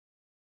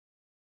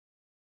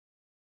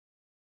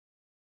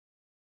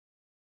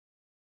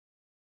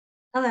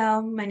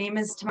Hello, my name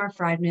is Tamar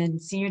Friedman,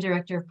 Senior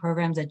Director of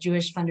Programs at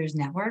Jewish Funders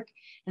Network,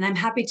 and I'm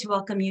happy to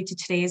welcome you to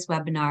today's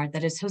webinar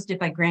that is hosted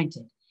by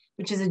Granted,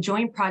 which is a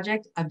joint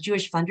project of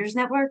Jewish Funders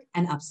Network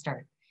and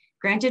Upstart.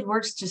 Granted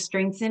works to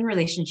strengthen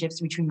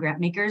relationships between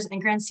grantmakers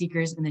and grant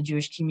seekers in the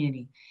Jewish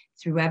community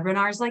through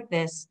webinars like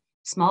this,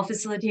 small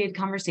facilitated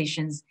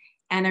conversations,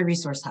 and a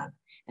resource hub.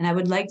 And I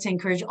would like to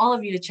encourage all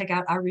of you to check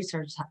out our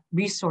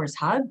resource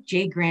hub,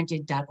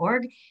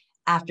 jgranted.org,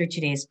 after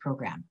today's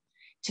program.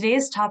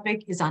 Today's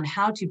topic is on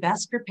how to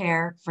best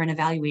prepare for an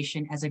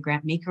evaluation as a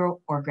grant maker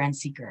or grant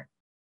seeker.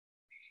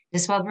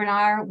 This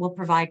webinar will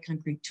provide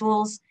concrete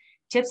tools,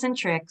 tips, and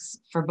tricks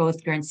for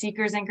both grant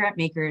seekers and grant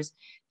makers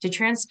to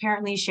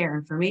transparently share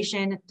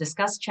information,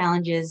 discuss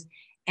challenges,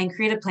 and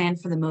create a plan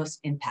for the most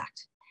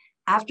impact.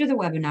 After the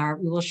webinar,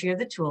 we will share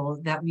the tool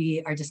that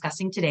we are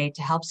discussing today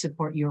to help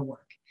support your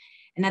work.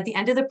 And at the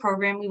end of the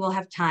program, we will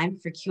have time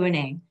for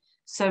Q&A.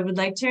 So I would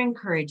like to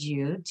encourage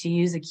you to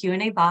use the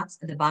Q&A box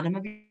at the bottom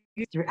of your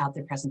throughout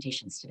their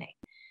presentations today.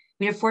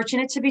 We are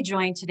fortunate to be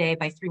joined today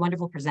by three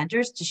wonderful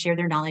presenters to share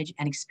their knowledge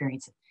and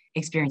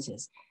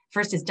experiences.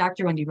 First is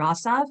Dr. Wendy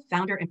Rosov,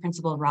 founder and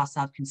principal of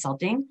Rosov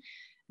Consulting,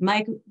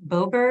 Mike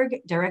Boberg,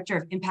 Director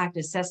of Impact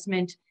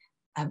Assessment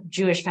of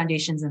Jewish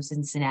Foundations of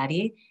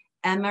Cincinnati,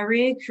 and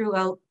Marie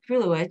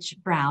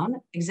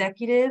Krulewitch-Browne,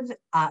 Executive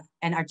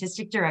and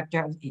Artistic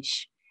Director of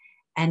ISH.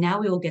 And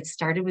now we will get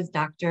started with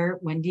Dr.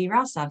 Wendy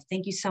Rosov.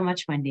 Thank you so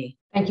much, Wendy.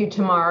 Thank you,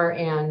 Tamar,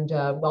 and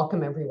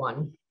welcome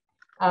everyone.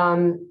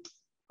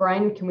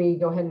 Brian, can we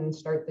go ahead and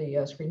start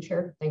the screen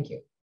share? Thank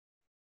you.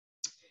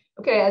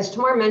 Okay, as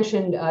Tamar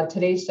mentioned,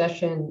 today's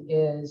session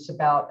is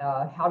about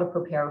how to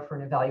prepare for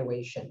an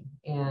evaluation.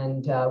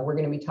 And we're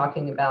going to be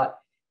talking about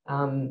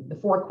the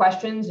 4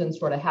 questions and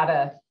sort of how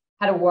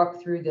to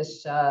walk through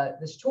this,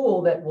 this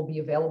tool that will be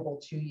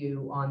available to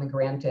you on the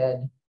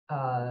Granted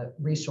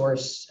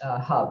resource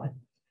hub.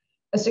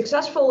 A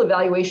successful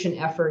evaluation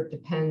effort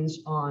depends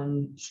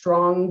on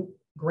strong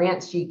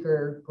grant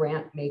seeker,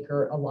 grant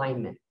maker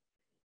alignment.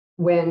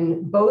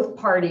 When both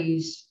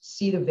parties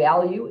see the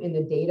value in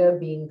the data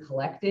being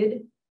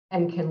collected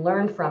and can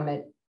learn from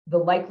it, the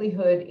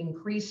likelihood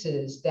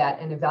increases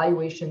that an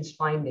evaluation's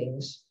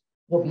findings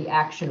will be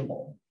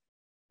actionable.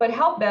 But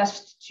how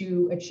best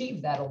to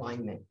achieve that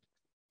alignment?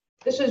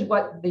 This is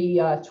what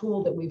the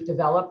tool that we've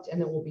developed and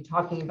that we'll be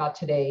talking about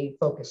today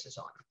focuses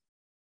on.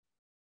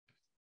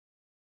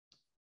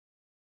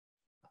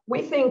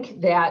 We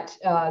think that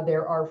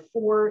there are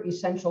 4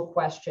 essential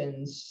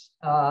questions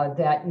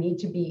that need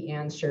to be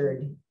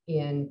answered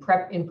in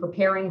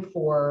preparing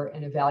for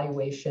an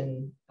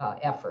evaluation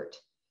effort.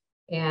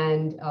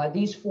 And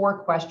these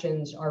 4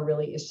 questions are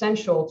really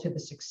essential to the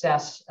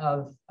success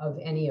of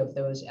any of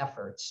those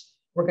efforts.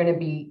 We're going to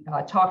be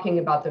talking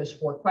about those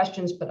 4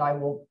 questions, but I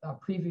will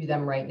preview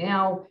them right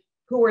now.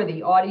 Who are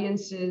the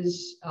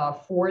audiences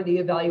for the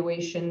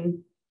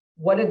evaluation?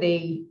 What do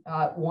they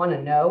want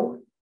to know?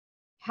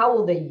 How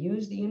will they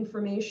use the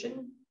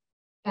information?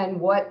 And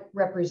what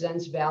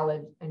represents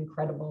valid and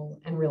credible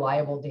and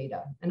reliable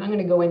data? And I'm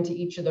going to go into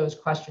each of those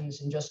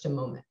questions in just a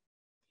moment.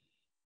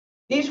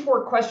 These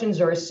 4 questions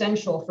are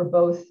essential for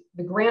both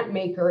the grant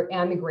maker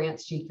and the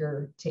grant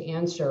seeker to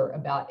answer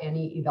about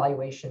any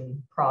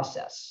evaluation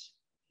process.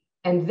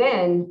 And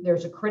then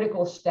there's a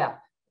critical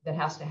step that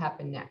has to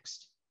happen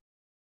next.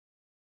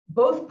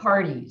 Both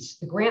parties,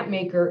 the grant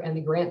maker and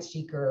the grant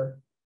seeker,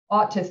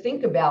 ought to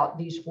think about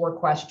these 4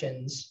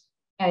 questions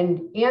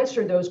and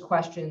answer those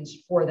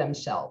questions for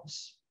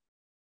themselves.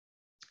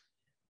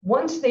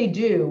 Once they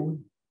do,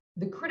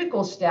 the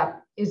critical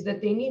step is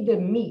that they need to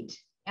meet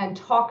and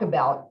talk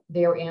about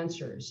their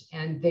answers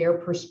and their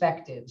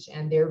perspectives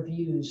and their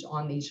views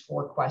on these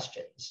 4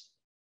 questions.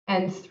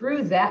 And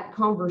through that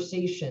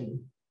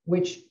conversation,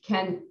 which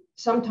can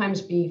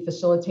sometimes be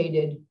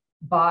facilitated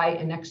by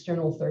an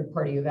external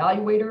third-party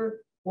evaluator,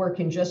 or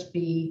can just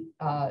be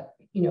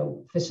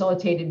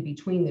facilitated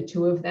between the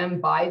 2 of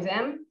them by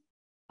them,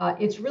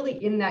 it's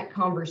really in that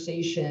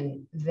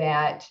conversation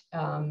that,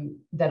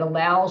 that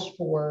allows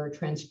for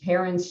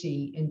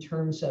transparency in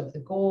terms of the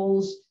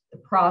goals, the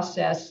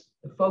process,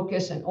 the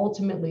focus, and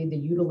ultimately the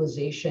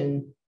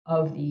utilization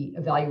of the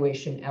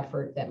evaluation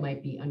effort that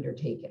might be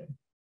undertaken.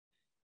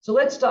 So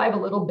let's dive a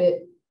little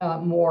bit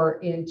more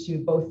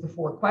into both the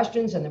 4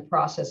 questions and the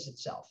process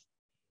itself.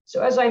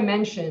 So as I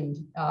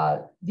mentioned,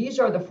 these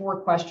are the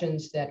 4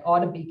 questions that ought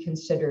to be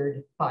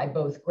considered by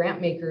both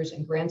grant makers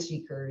and grant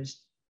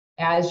seekers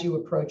as you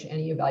approach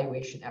any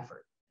evaluation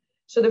effort.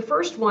 So the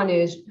first one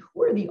is,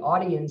 who are the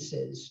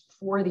audiences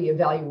for the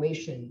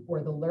evaluation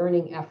or the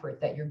learning effort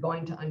that you're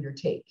going to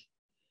undertake?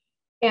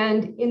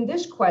 And in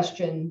this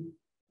question,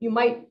 you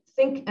might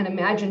think and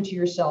imagine to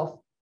yourself,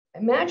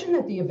 imagine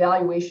that the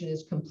evaluation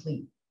is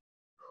complete.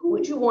 Who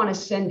would you want to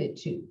send it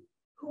to?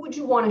 Who would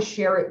you want to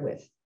share it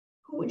with?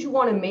 Who would you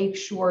want to make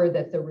sure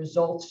that the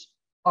results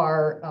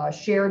are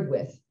shared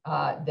with,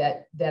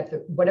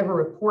 whatever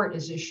report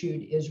is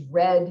issued is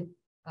read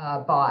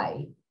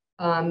by?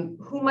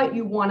 Who might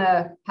you want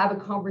to have a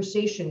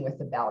conversation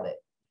with about it?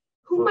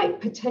 who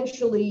might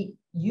potentially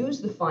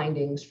use the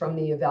findings from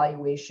the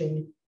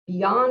evaluation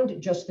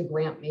beyond just the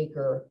grant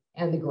maker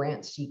and the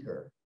grant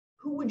seeker?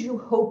 Who would you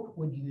hope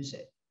would use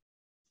it?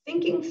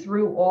 Thinking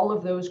through all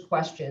of those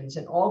questions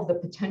and all of the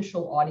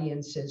potential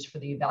audiences for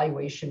the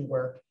evaluation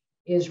work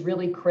is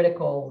really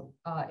critical,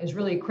 is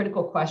really a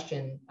critical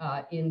question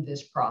in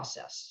this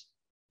process.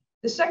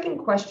 The second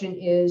question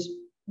is,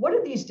 what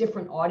do these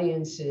different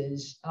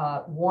audiences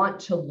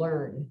want to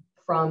learn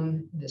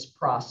from this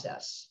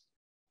process?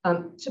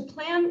 To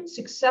plan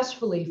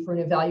successfully for an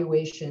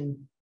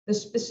evaluation, the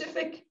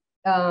specific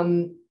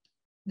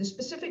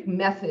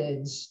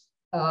methods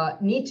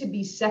need to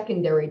be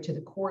secondary to the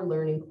core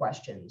learning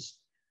questions.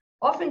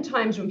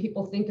 Oftentimes when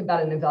people think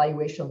about an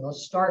evaluation, they'll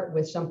start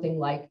with something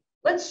like,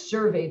 let's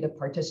survey the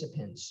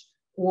participants,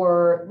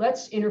 or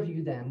let's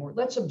interview them, or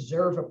let's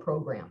observe a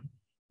program.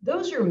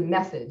 Those are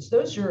methods.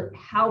 Those are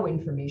how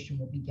information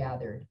will be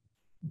gathered.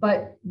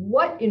 But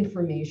what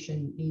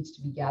information needs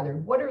to be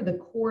gathered? What are the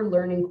core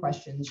learning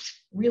questions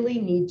really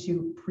need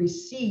to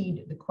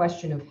precede the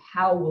question of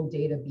how will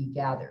data be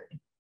gathered?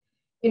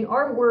 In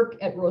our work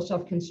at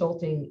Rosov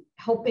Consulting,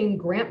 helping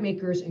grant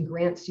makers and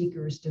grant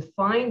seekers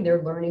define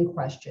their learning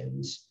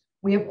questions,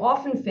 we have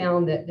often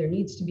found that there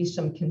needs to be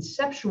some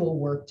conceptual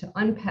work to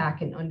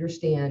unpack and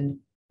understand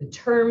the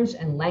terms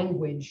and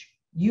language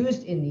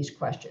used in these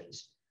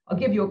questions. I'll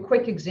give you a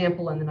quick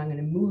example, and then I'm going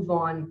to move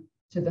on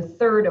to the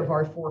third of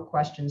our 4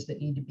 questions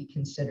that need to be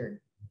considered.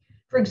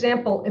 For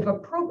example, if a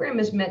program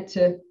is meant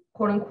to,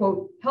 quote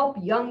unquote, help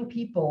young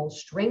people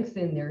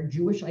strengthen their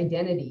Jewish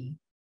identity,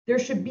 there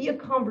should be a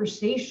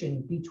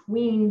conversation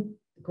between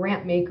the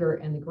grant maker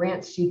and the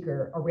grant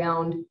seeker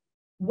around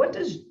what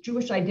does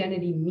Jewish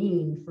identity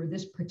mean for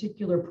this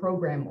particular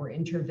program or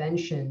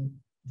intervention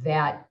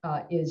that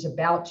is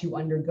about to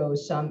undergo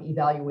some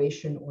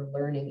evaluation or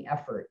learning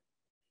effort.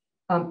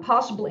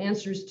 Possible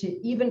answers to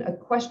even a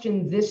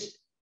question this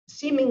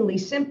seemingly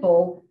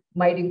simple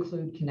might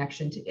include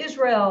connection to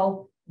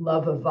Israel,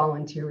 love of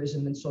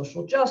volunteerism and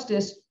social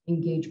justice,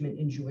 engagement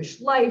in Jewish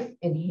life,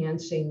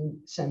 enhancing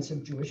sense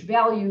of Jewish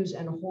values,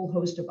 and a whole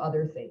host of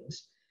other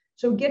things.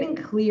 So getting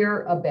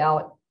clear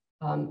about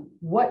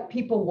what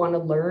people want to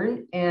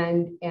learn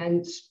and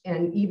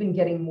even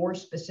getting more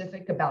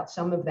specific about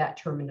some of that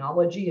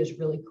terminology is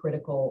really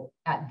critical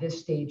at this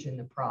stage in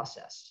the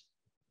process.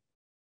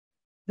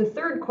 The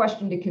third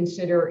question to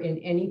consider in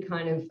any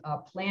kind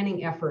of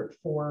planning effort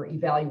for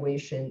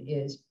evaluation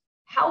is,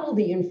 how will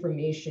the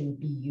information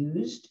be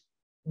used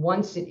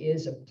once it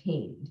is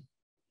obtained?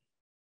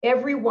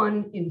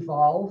 Everyone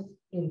involved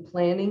in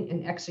planning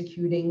and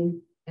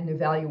executing an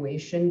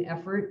evaluation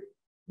effort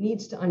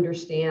needs to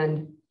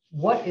understand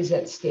what is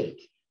at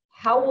stake.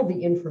 How will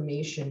the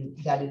information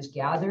that is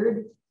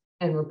gathered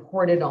and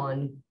reported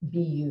on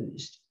be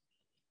used?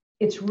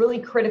 It's really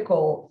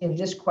critical in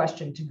this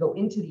question to go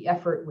into the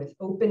effort with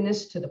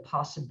openness to the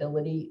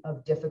possibility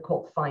of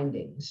difficult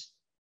findings.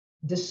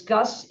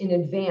 Discuss in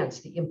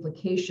advance the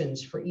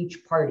implications for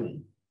each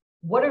party.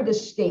 What are the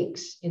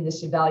stakes in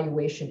this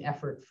evaluation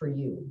effort for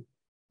you?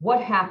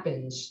 What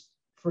happens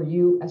for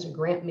you as a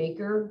grant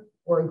maker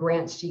or a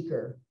grant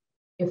seeker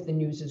if the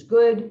news is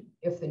good,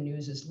 if the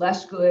news is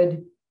less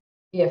good,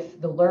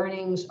 if the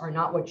learnings are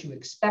not what you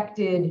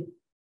expected,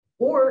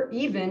 or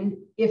even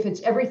if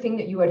it's everything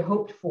that you had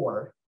hoped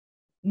for?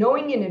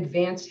 Knowing in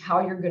advance how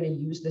you're going to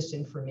use this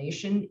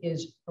information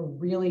is a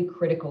really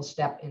critical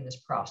step in this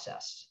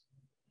process.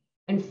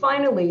 And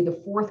finally,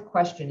 the fourth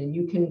question,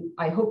 and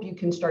I hope you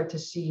can start to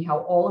see how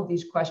all of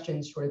these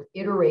questions sort of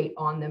iterate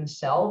on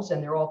themselves,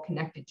 and they're all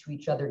connected to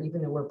each other,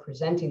 even though we're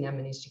presenting them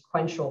in a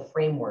sequential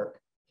framework.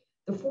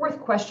 The fourth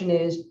question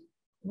is,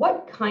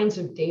 what kinds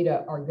of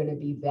data are going to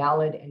be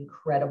valid and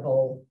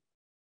credible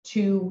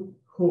to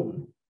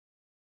whom?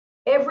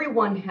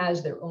 Everyone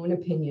has their own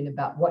opinion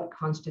about what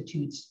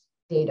constitutes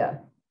data.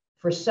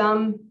 For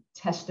some,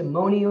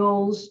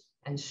 testimonials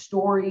and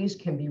stories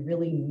can be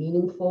really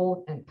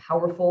meaningful and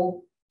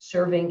powerful,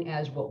 serving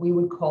as what we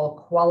would call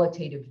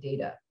qualitative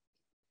data.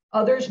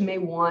 Others may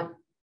want,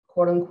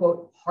 quote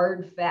unquote,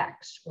 hard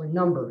facts or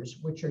numbers,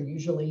 which are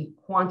usually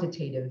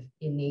quantitative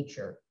in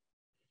nature.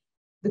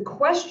 The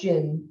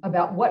question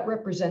about what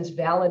represents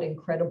valid and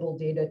credible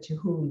data to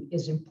whom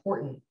is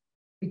important,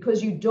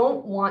 because you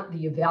don't want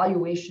the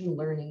evaluation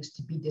learnings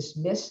to be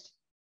dismissed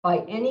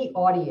by any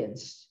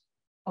audience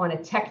on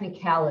a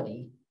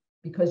technicality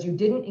because you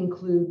didn't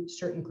include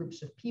certain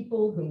groups of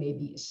people who may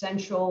be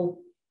essential,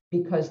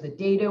 because the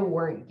data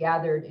weren't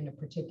gathered in a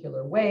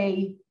particular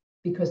way,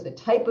 because the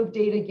type of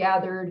data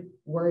gathered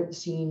weren't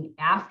seen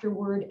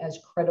afterward as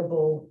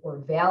credible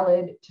or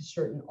valid to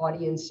certain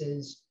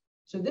audiences.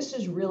 So this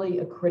is really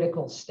a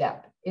critical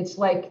step. It's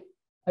like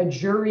a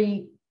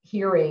jury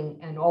hearing,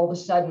 and all of a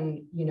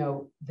sudden,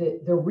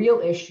 the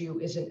real issue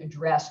isn't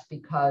addressed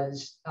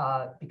because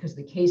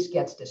the case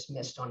gets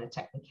dismissed on a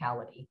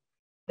technicality.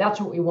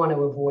 That's what we want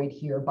to avoid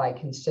here by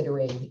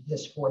considering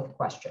this fourth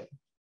question.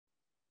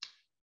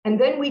 And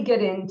then we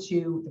get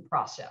into the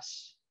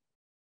process.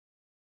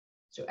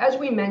 So as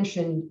we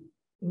mentioned,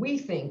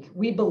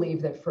 we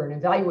believe that for an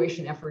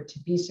evaluation effort to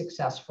be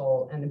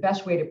successful, and the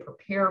best way to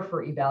prepare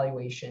for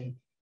evaluation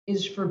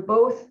is for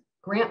both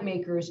grant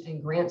makers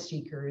and grant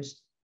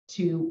seekers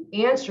to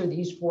answer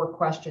these 4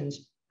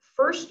 questions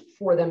first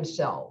for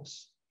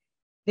themselves.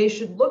 They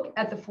should look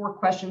at the 4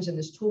 questions in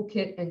this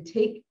toolkit and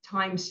take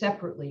time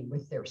separately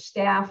with their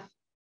staff,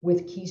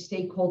 with key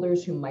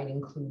stakeholders who might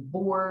include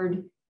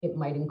board, it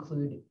might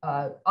include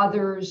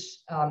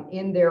others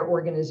in their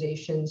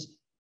organizations,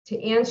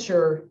 to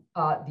answer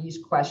these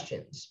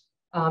questions.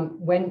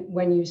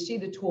 When you see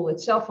the tool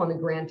itself on the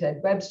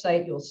GrantEd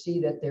website, you'll see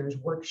that there's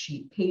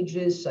worksheet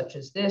pages such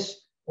as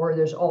this, or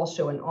there's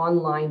also an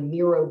online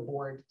Miro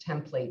board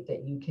template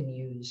that you can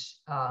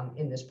use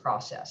in this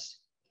process.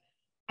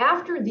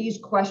 After these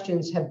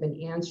questions have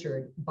been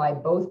answered by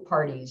both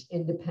parties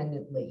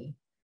independently,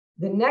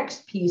 the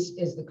next piece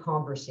is the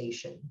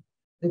conversation.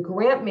 The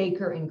grant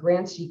maker and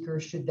grant seeker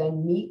should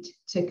then meet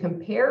to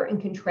compare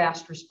and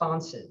contrast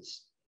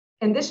responses.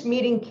 And this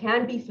meeting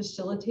can be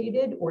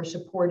facilitated or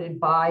supported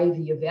by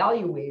the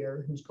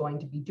evaluator who's going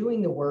to be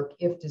doing the work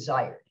if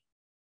desired.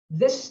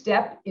 This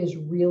step is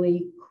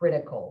really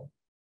critical,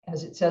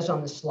 as it says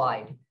on the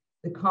slide.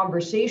 The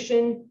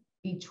conversation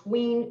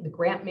between the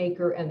grant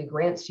maker and the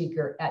grant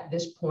seeker at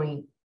this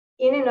point,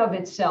 in and of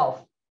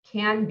itself,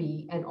 can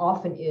be and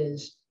often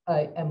is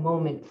a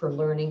moment for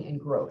learning and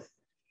growth.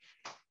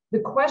 The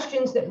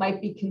questions that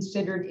might be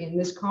considered in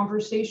this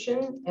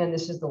conversation, and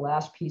this is the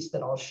last piece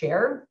that I'll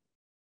share,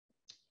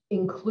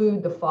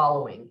 include the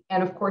following.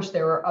 And of course,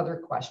 there are other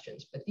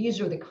questions, but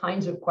these are the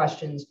kinds of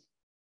questions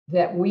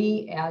that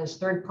we as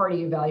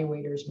third-party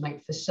evaluators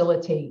might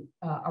facilitate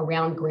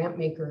around grant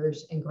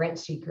makers and grant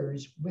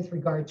seekers with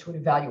regard to an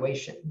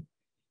evaluation.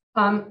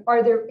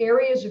 Are there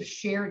areas of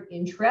shared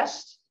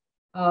interest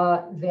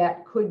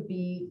that could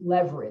be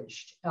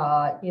leveraged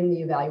in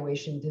the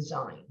evaluation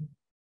design?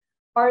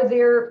 Are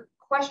there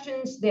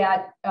questions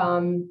that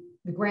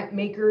the grant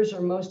makers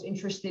are most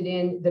interested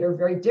in that are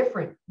very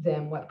different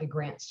than what the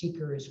grant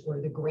seekers or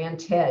the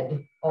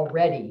granted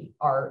already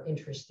are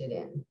interested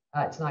in?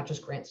 It's not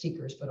just grant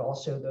seekers, but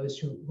also those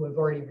who have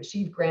already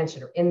received grants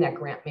and are in that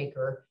grant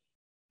maker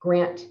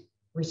grant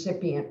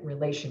recipient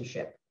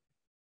relationship.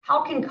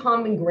 How can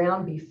common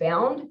ground be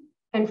found?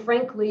 And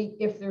frankly,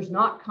 if there's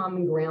not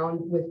common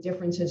ground with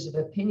differences of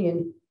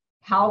opinion,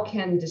 how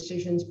can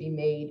decisions be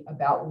made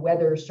about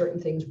whether certain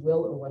things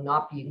will or will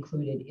not be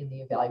included in the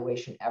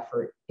evaluation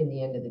effort in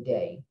the end of the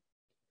day?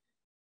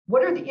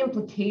 What are the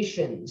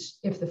implications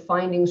if the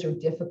findings are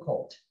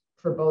difficult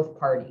for both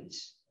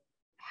parties?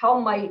 How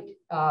might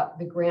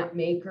the grant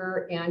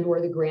maker and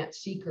or the grant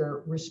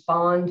seeker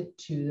respond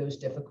to those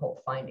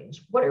difficult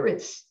findings?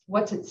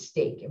 What's at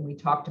stake? And we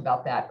talked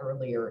about that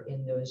earlier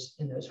in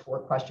those 4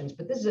 questions,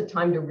 but this is a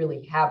time to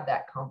really have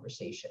that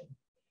conversation.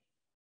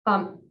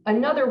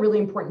 Another really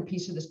important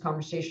piece of this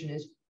conversation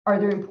is, are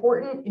there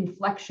important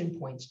inflection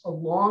points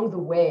along the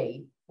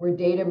way where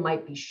data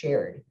might be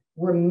shared,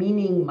 where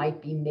meaning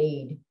might be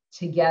made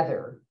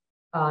together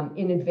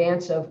in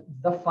advance of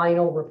the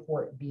final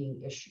report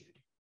being issued?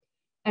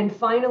 And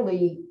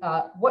finally,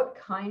 what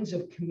kinds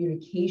of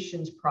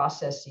communications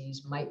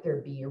processes might there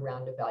be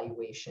around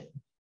evaluation?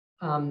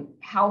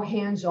 How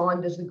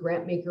hands-on does the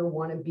grant maker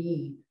want to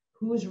be?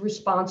 Who's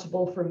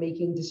responsible for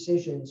making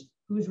decisions?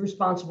 Who's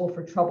responsible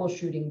for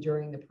troubleshooting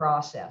during the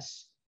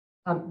process?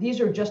 These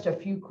are just a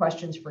few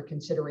questions for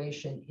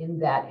consideration in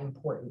that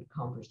important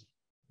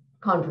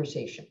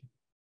conversation.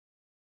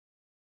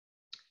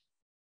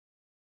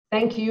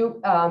 Thank you.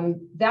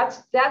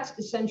 That's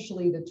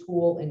essentially the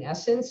tool in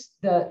essence.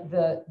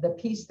 The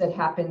piece that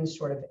happens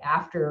sort of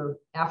after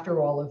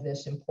all of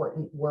this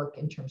important work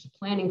in terms of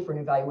planning for an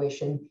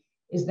evaluation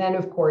is then,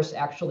 of course,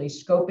 actually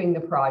scoping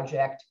the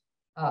project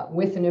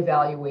with an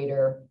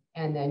evaluator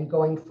and then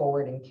going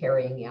forward and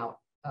carrying out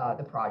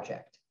the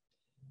project.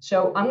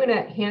 So I'm going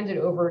to hand it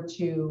over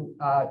to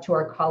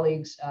our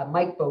colleagues,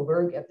 Mike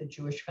Boberg at the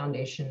Jewish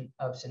Foundation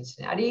of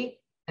Cincinnati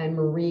and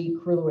Marie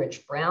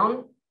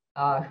Krulewitch-Browne,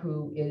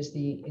 who is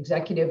the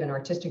executive and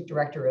artistic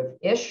director of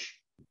ISH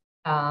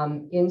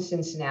in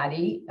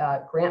Cincinnati,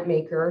 grant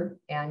maker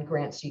and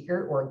grant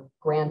seeker, or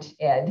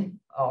GrantEd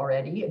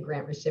already, a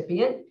grant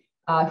recipient,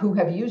 who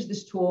have used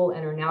this tool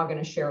and are now going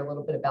to share a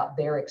little bit about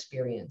their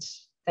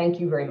experience.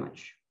 Thank you very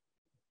much.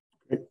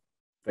 Great.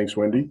 Thanks,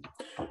 Wendy.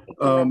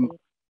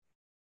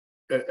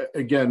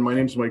 Again, my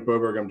name is Mike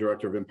Boberg. I'm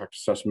Director of Impact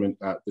Assessment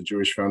at the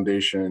Jewish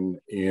Foundation.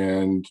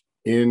 And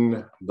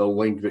in the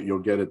link that you'll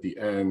get at the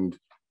end,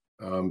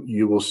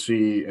 you will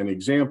see an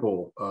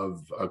example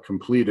of a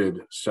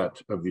completed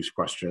set of these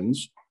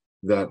questions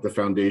that the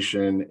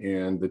foundation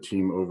and the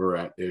team over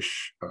at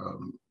ISH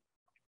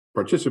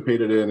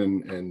participated in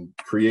and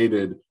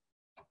created.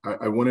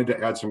 I wanted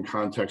to add some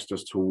context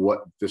as to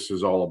what this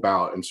is all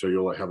about. And so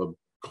you'll have a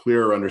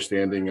clearer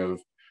understanding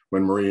of,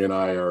 when Marie and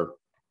I are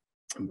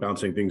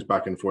bouncing things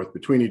back and forth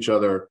between each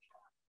other,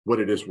 what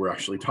it is we're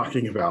actually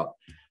talking about.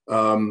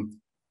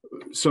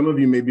 Some of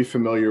you may be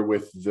familiar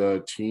with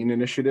the TEEN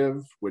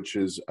initiative, which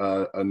is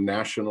a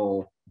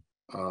national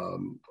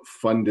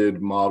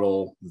funded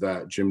model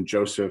that Jim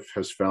Joseph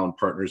has found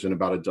partners in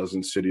about a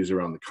dozen cities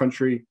around the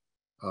country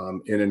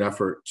in an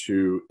effort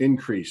to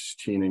increase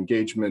teen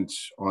engagement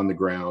on the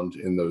ground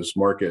in those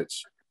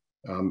markets.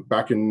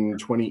 Back in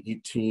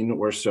 2018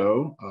 or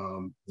so,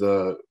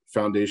 the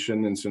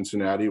foundation in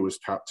Cincinnati was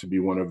tapped to be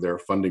one of their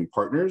funding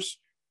partners.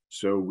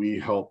 So we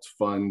helped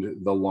fund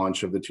the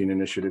launch of the teen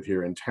initiative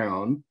here in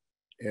town.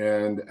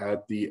 And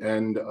at the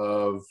end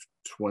of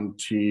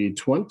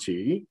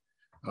 2020,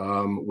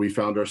 we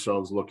found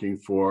ourselves looking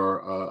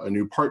for a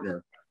new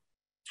partner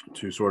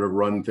to sort of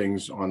run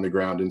things on the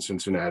ground in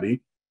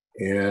Cincinnati.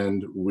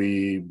 And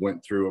we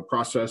went through a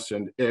process,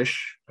 and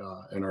Ish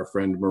and our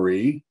friend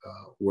Marie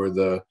were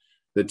the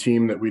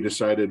team that we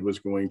decided was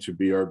going to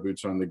be our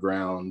boots on the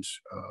ground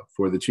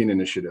for the teen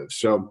initiative.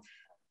 So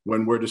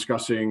when we're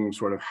discussing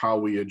sort of how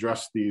we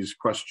address these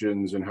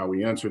questions and how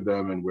we answered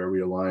them and where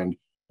we aligned,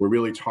 we're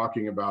really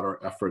talking about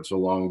our efforts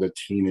along the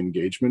teen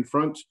engagement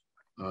front.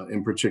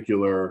 In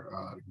particular,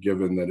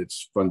 given that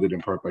it's funded in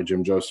part by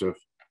Jim Joseph,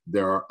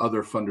 there are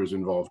other funders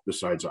involved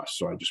besides us.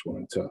 So I just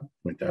wanted to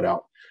point that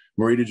out.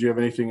 Marie, did you have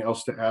anything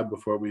else to add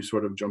before we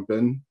sort of jump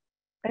in?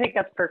 I think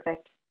that's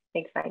perfect.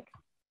 Thanks, Mike.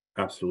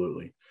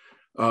 Absolutely.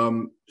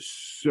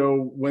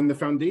 So when the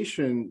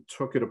foundation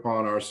took it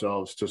upon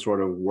ourselves to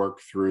sort of work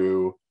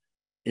through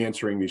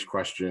answering these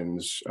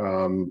questions,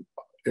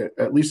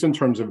 at least in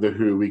terms of the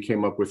who, we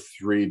came up with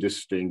three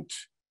distinct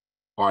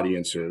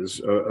audiences.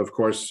 Of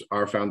course,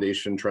 our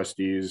foundation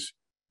trustees,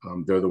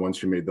 they're the ones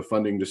who made the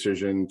funding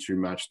decision to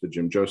match the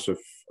Jim Joseph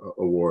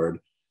Award.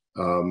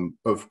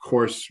 Of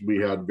course, we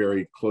had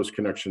very close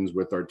connections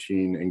with our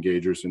teen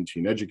engagers and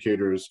teen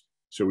educators,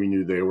 so we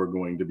knew they were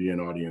going to be an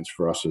audience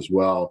for us as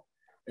well.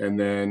 And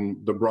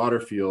then the broader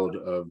field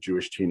of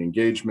Jewish teen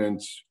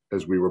engagement,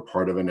 as we were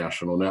part of a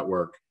national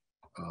network,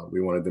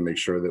 we wanted to make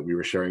sure that we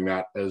were sharing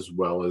that, as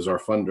well as our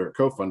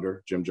co-funder,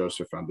 Jim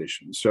Joseph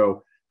Foundation.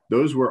 So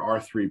those were our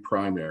three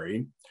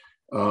primary.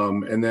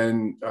 And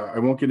then I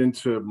won't get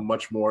into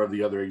much more of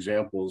the other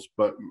examples,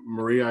 but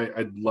Maria,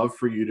 I'd love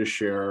for you to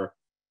share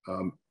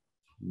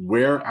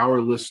where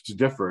our lists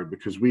differed,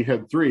 because we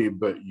had three,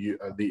 but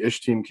the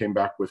Ish team came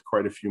back with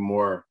quite a few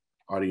more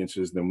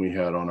audiences than we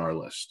had on our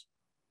list.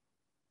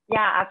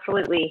 Yeah,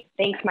 absolutely.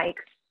 Thanks, Mike.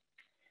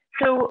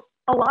 So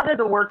a lot of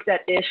the work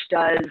that Ish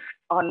does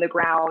on the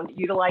ground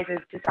utilizes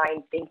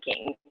design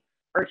thinking,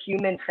 or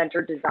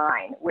human-centered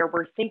design, where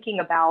we're thinking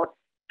about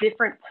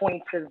different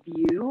points of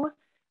view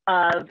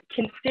of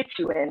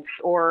constituents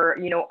or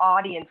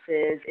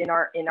audiences in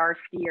our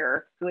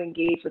sphere who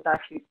engage with us,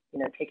 who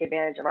take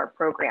advantage of our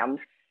programs,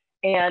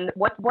 and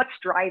what's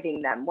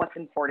driving them, what's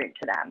important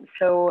to them.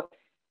 So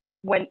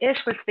when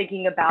Ish was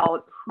thinking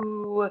about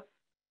who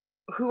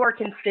our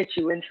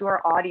constituents, who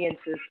our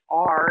audiences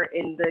are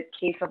in the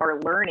case of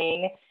our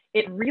learning,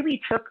 it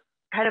really took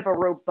kind of a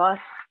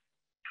robust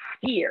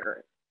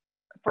sphere.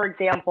 For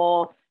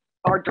example,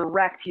 our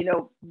direct,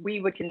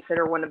 we would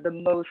consider one of the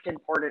most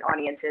important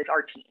audiences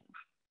our teens.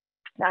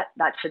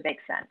 That should make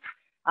sense.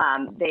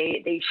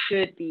 They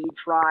should be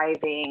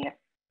driving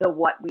the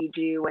what we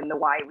do and the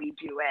why we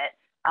do it.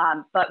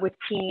 But with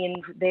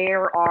teens,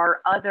 there are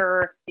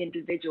other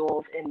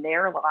individuals in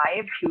their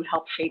lives who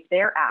help shape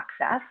their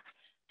access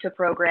to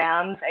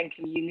programs and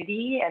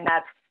community, and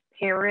that's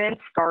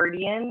parents,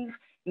 guardians,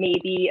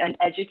 maybe an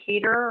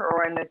educator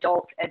or an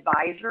adult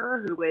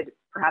advisor who would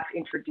perhaps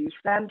introduce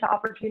them to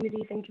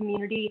opportunities in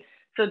community.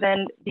 So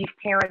then these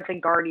parents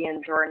and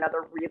guardians are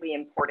another really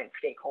important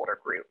stakeholder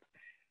group.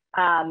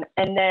 And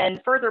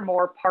then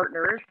furthermore,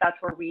 partners, that's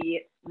where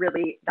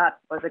that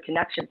was a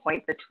connection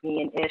point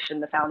between Ish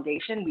and the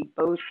foundation. We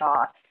both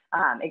saw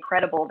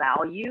incredible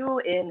value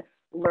in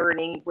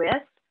learning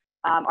with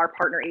our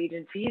partner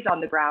agencies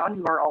on the ground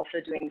who are also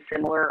doing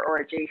similar or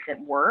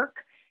adjacent work.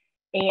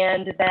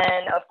 And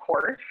then, of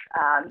course,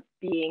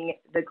 being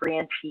the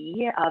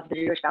grantee of the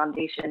Jewish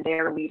Foundation,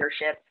 their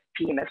leadership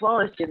team, as well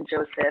as Jim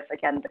Joseph,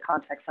 again, the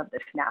context of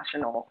this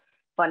national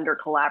funder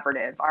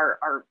collaborative,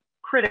 are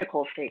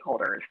critical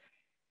stakeholders.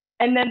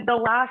 And then the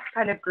last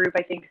kind of group,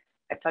 I think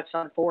I've touched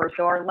on four.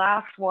 So our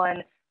last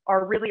one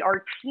are really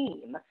our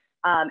team.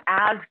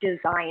 As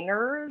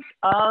designers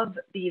of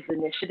these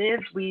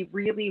initiatives, we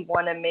really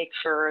want to make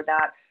sure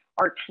that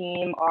our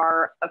team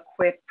are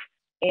equipped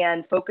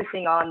and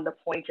focusing on the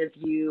point of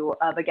view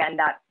of, again,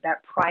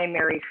 that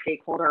primary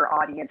stakeholder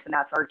audience, and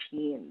that's our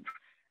teens.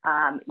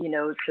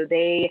 So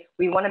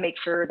we want to make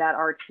sure that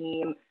our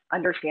team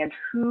understands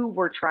who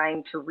we're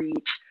trying to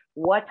reach,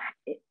 what's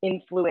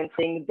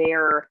influencing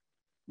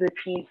the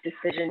team's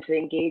decision to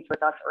engage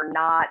with us or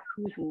not,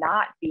 who's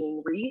not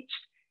being reached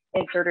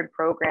in certain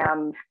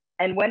programs.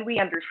 And when we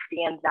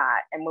understand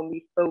that, and when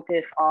we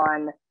focus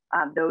on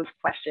those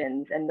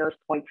questions and those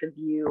points of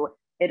view,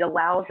 it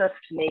allows us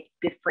to make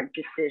different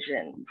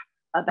decisions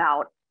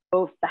about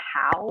both the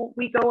how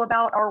we go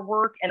about our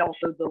work and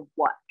also the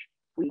what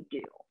we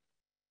do.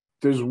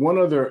 There's one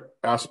other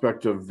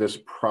aspect of this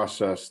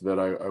process that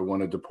I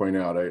wanted to point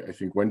out. I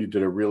think Wendy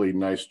did a really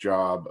nice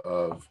job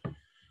of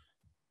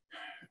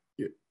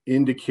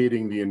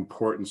indicating the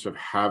importance of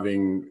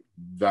having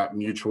that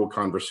mutual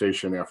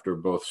conversation after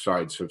both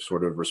sides have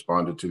sort of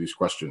responded to these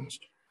questions.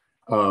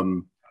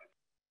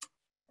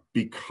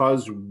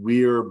 Because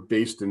we're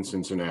based in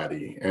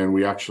Cincinnati and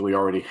we actually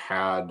already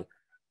had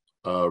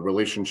a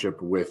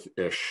relationship with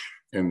Ish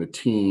and the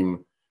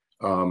team,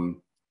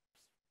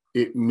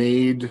 it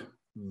made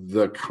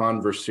the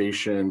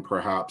conversation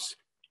perhaps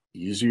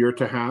easier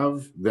to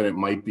have than it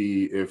might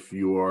be if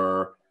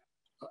you're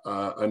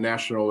a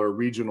national or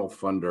regional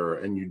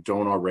funder and you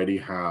don't already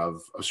have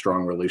a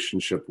strong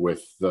relationship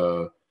with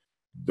the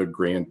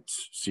grant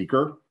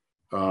seeker.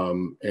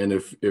 And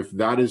if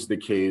that is the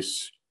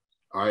case,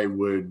 I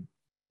would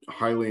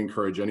highly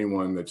encourage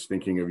anyone that's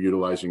thinking of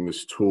utilizing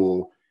this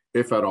tool,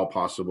 if at all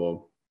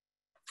possible,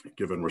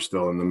 given we're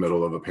still in the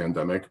middle of a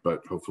pandemic,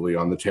 but hopefully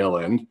on the tail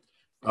end,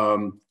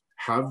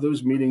 have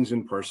those meetings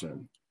in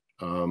person.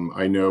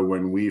 I know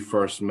when we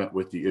first met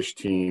with the Ish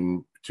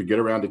team to get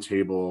around a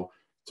table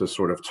to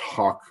sort of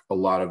talk a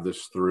lot of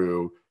this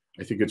through,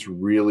 I think it's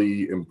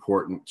really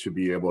important to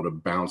be able to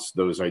bounce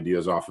those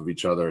ideas off of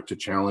each other, to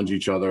challenge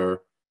each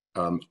other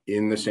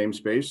in the same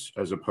space,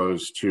 as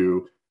opposed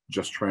to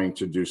just trying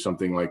to do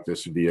something like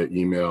this via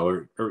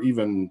email or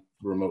even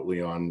remotely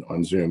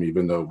on Zoom,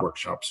 even though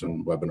workshops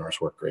and webinars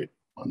work great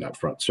on that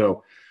front.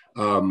 So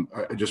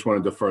I just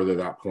wanted to further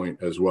that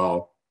point as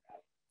well.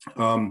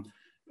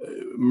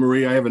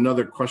 Marie, I have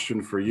another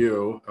question for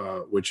you,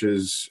 which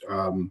is,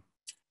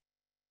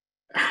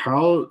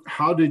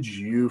 how did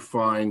you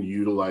find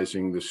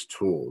utilizing this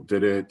tool?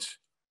 Did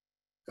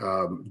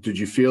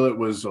you feel it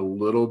was a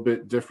little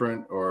bit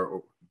different,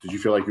 or did you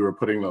feel like you were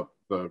putting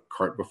the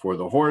cart before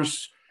the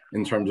horse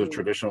in terms of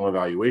traditional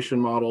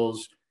evaluation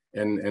models?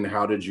 And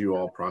how did you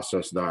all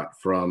process that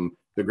from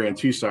the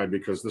grantee side?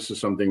 Because this is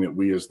something that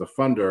we as the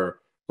funder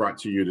brought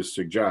to you to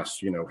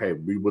suggest, hey,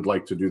 we would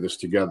like to do this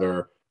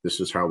together. This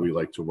is how we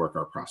like to work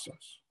our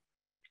process.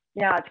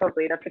 Yeah,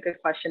 totally. That's a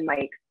good question,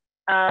 Mike.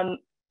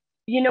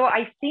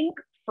 I think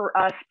for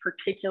us,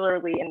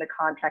 particularly in the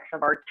context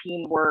of our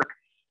teamwork,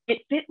 it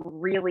fit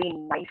really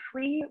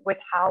nicely with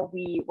how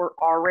we were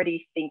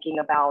already thinking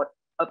about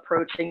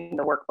approaching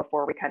the work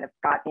before we kind of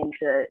got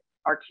into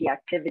our key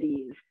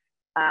activities.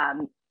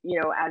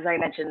 As I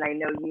mentioned, I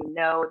know you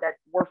know that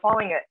we're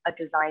following a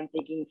design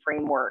thinking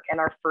framework, and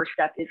our first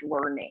step is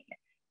learning.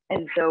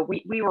 And so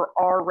we were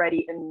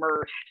already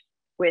immersed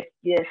with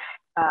this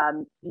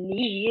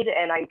need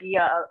and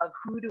idea of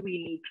who do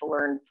we need to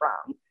learn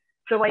from.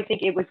 So I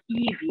think it was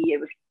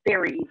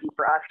very easy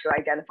for us to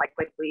identify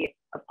quickly,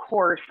 of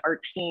course, our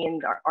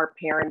teams, our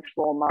parents'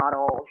 role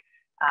models,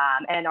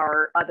 and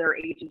our other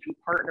agency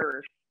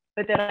partners.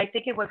 But then I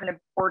think it was an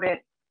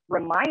important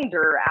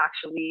reminder,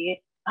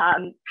 actually,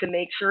 to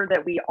make sure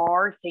that we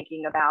are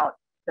thinking about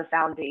the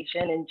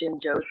foundation and Jim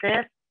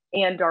Joseph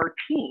and our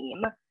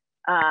team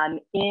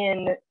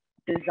in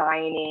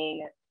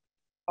designing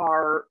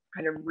our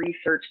kind of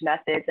research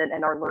methods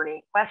and our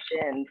learning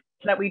questions,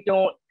 so that we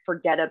don't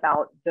forget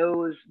about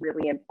those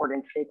really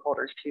important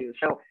stakeholders too.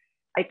 So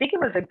I think it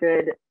was a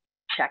good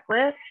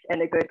checklist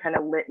and a good kind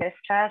of litmus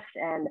test.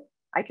 And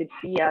I could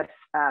see us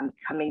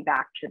coming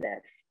back to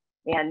this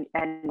and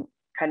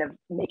kind of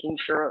making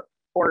sure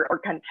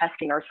or kind of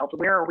testing ourselves.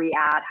 Where are we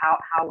at?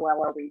 How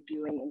well are we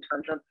doing in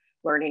terms of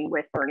learning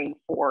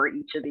for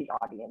each of these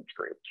audience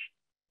groups?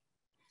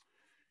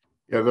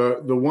 Yeah,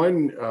 the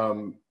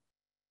one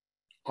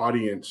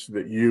audience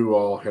that you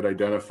all had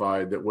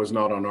identified that was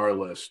not on our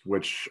list,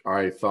 which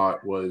I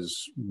thought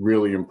was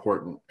really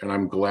important, and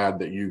I'm glad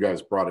that you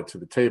guys brought it to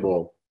the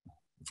table,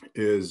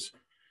 is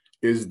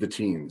the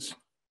teens.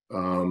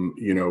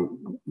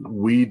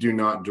 We do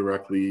not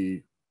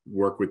directly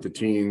work with the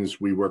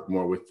teens. We work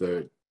more with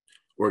the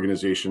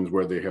organizations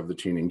where they have the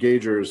teen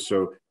engagers.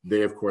 So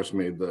they, of course,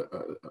 made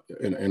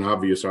an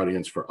obvious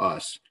audience for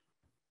us.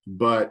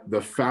 But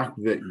the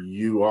fact that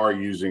you are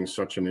using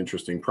such an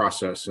interesting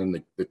process and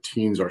the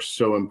teens are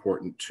so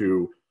important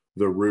to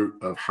the root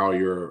of how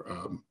you're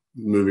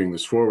moving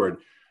this forward,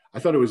 I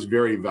thought it was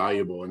very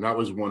valuable. And that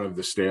was one of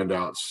the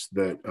standouts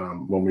that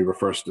when we were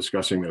first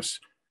discussing this,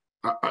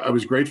 I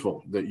was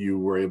grateful that you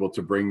were able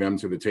to bring them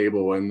to the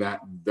table, and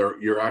that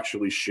you're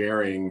actually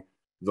sharing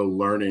the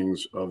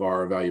learnings of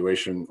our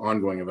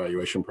ongoing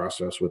evaluation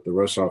process with the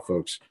Rosov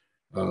folks.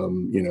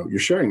 You're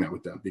sharing that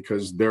with them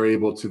because they're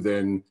able to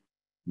then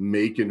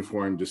make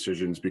informed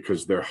decisions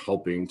because they're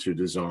helping to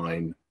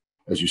design.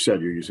 As you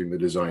said, you're using the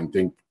design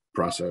think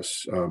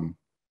process.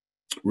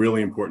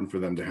 Really important for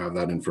them to have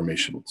that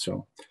information.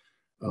 So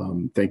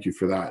thank you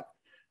for that.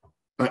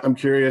 I'm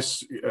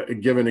curious,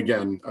 given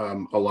again,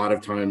 a lot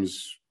of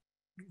times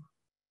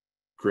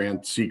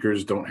grant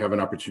seekers don't have an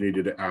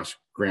opportunity to ask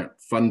grant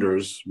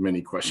funders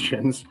many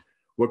questions.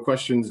 What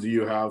questions do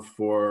you have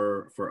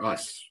for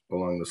us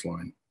along this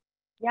line?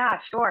 Yeah,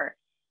 sure.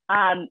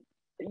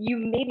 You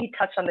maybe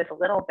touched on this a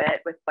little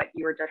bit with what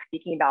you were just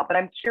speaking about, but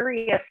I'm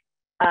curious,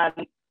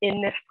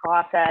 in this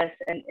process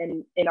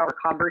and in our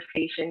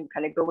conversation,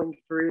 kind of going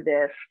through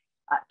this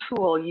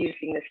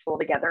using this tool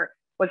together,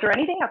 was there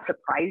anything that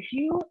surprised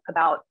you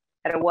about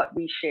kind of what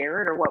we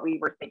shared or what we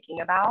were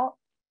thinking about?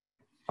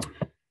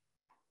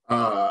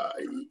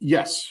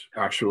 Yes,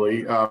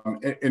 actually.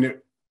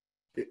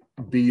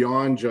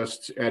 Beyond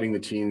just adding the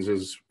teens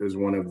as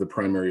one of the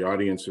primary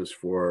audiences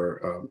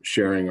for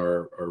sharing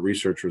our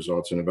research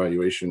results and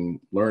evaluation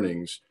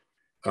learnings,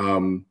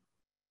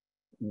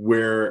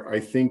 where I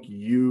think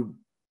you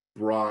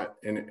brought,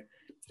 and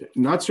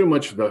not so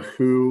much the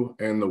who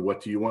and the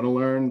what do you want to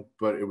learn,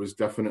 but it was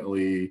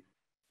definitely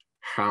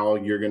how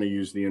you're going to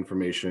use the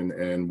information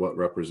and what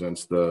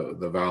represents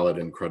the valid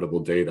and credible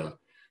data.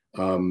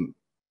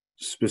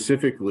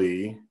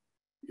 Specifically,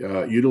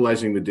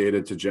 utilizing the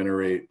data to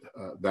generate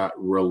that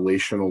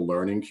relational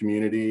learning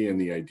community and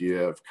the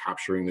idea of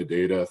capturing the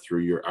data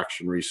through your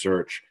action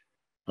research.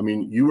 I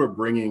mean, you were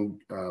bringing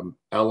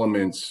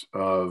elements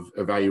of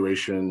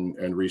evaluation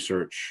and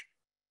research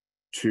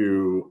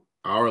to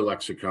our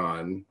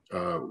lexicon,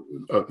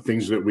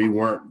 things that we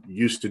weren't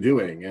used to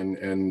doing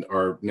and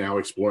are now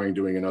exploring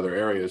doing in other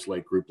areas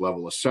like group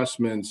level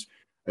assessments,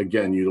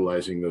 again,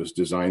 utilizing those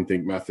design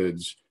think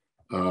methods.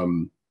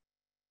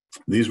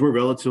 These were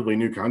relatively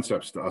new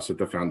concepts to us at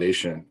the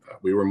foundation.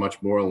 We were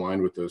much more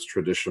aligned with those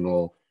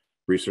traditional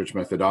research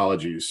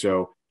methodologies.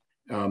 So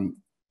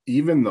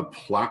even the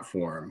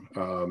platform,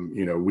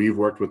 we've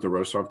worked with the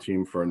Rosov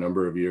team for a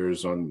number of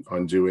years on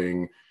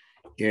doing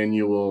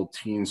annual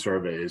teen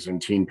surveys and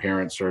teen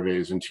parent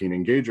surveys and teen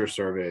engager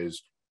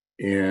surveys.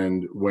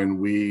 And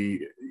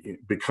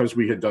because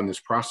we had done this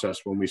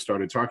process, when we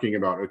started talking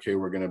about, okay,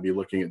 we're going to be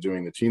looking at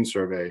doing the teen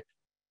survey,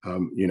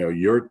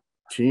 your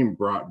team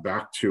brought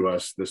back to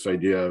us this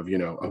idea of,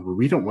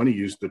 we don't want to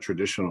use the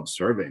traditional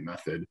survey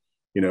method.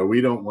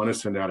 We don't want to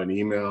send out an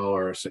email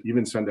or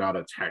even send out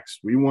a text.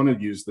 We want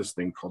to use this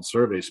thing called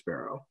Survey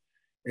Sparrow.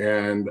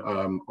 And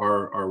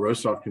our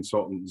Rosov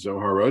consultant,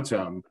 Zohar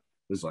Rotem,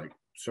 was like,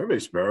 Survey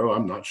Sparrow?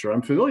 I'm not sure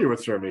I'm familiar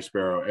with Survey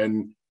Sparrow.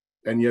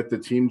 And yet the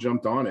team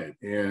jumped on it.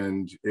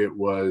 And it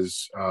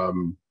was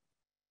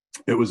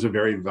a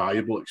very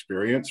valuable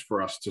experience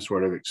for us to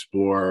sort of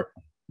explore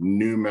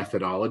new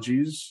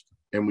methodologies.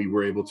 And we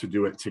were able to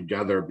do it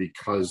together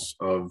because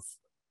of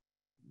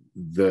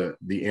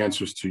the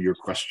answers to your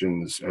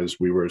questions as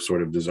we were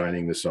sort of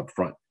designing this up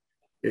front.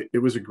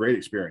 It was a great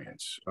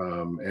experience.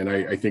 And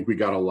I think we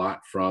got a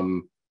lot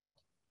from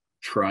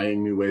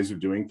trying new ways of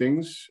doing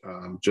things.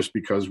 Just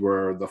because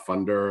we're the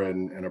funder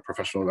and a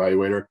professional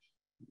evaluator,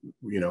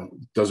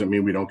 doesn't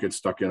mean we don't get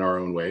stuck in our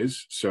own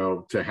ways.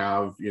 So to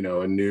have,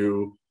 a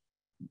new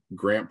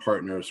grant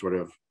partner sort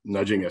of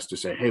nudging us to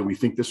say, hey, we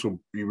think this will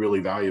be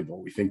really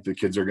valuable. We think the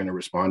kids are going to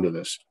respond to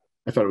this.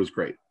 I thought it was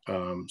great.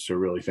 So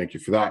really thank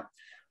you for that.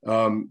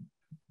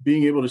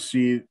 Being able to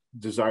see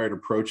desired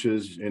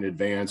approaches in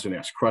advance and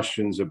ask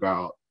questions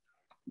about,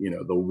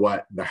 the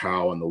what, the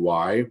how, and the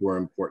why were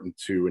important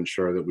to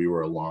ensure that we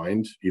were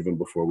aligned even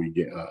before we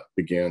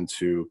began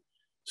to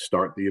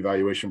start the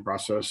evaluation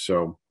process.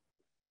 So,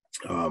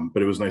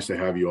 but it was nice to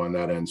have you on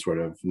that end sort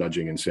of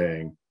nudging and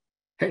saying,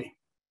 hey,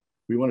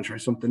 we want to try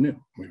something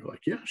new. We were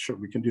like, yeah, sure,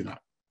 we can do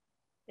that.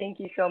 Thank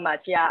you so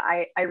much. Yeah,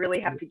 I really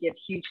have to give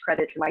huge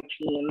credit to my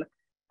team.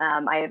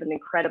 I have an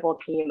incredible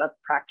team of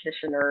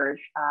practitioners,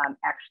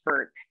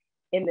 experts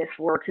in this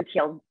work who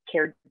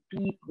care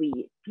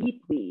deeply,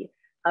 deeply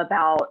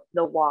about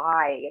the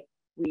why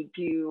we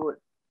do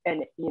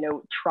and,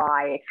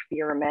 try,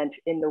 experiment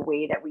in the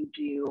way that we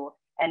do.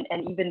 And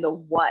even the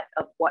what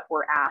of what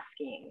we're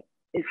asking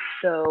is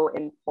so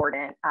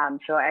important.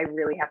 So I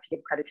really have to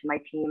give credit to my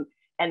team.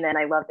 And then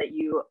I love that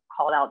you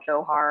called out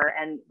Zohar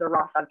and the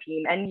Rosov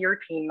team and your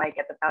team, Mike,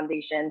 at the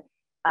foundation.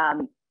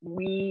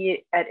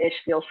 We at ISH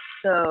feel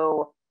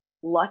so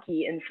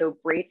lucky and so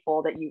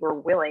grateful that you were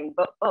willing,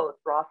 but both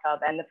Rosov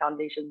and the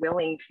foundation,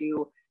 willing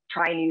to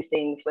try new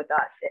things with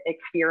us,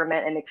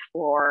 experiment and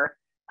explore.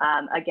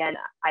 Again,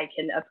 I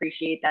can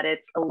appreciate that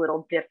it's a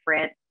little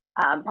different,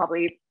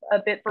 probably a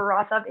bit for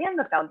Rosov and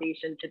the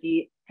foundation to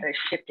be kind of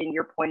shifting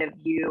your point of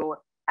view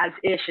as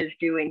ISH is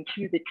doing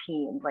to the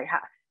teams, like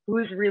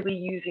who's really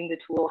using the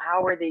tool,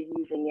 how are they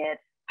using it,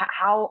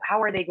 how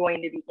are they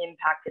going to be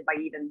impacted by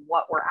even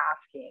what we're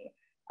asking.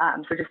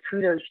 So just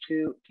kudos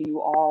to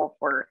you all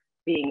for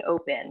being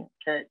open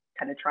to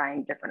kind of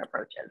trying different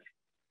approaches.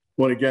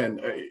 Well, again,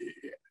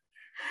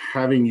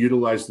 having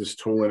utilized this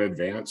tool in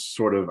advance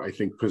sort of, I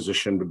think,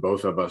 positioned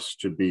both of us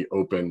to be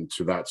open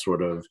to that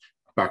sort of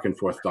back and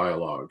forth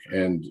dialogue.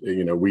 And,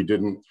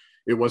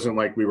 it wasn't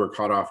like we were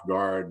caught off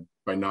guard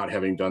by not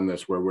having done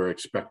this, where we're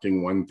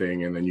expecting one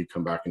thing and then you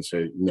come back and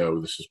say,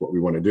 no, this is what we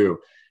want to do.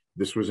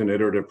 This was an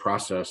iterative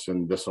process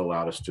and this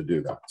allowed us to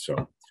do that.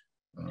 So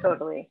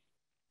totally.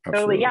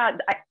 absolutely. Totally. Yeah.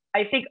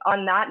 I think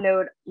on that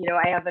note,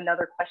 I have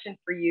another question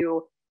for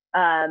you.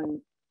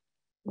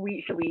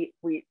 We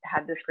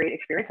had this great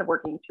experience of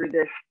working through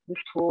this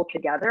tool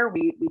together.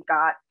 We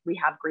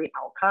have great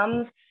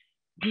outcomes.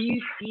 Do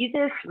you see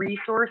this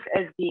resource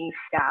as being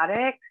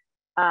static?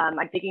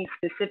 I'm thinking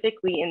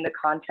specifically in the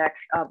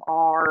context of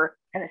our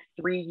kind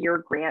of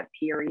 3-year grant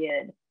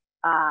period.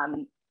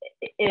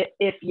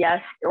 If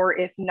yes, or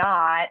if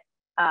not,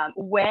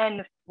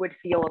 when would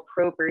feel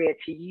appropriate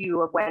to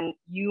you, of when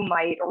you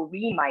might or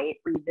we might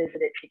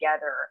revisit it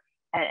together,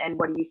 and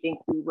what do you think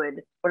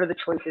what are the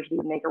choices we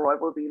would make, or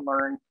what would we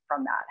learn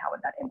from that? How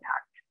would that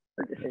impact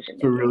the decision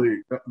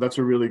making? That's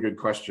a really good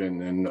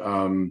question, and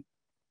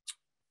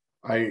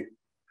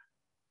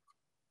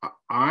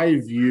I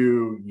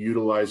view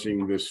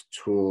utilizing this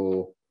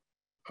tool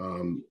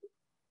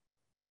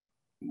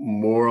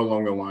more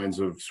along the lines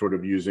of sort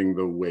of using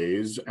the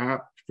Waze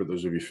app, for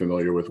those of you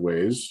familiar with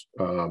Waze,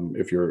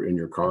 if you're in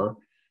your car,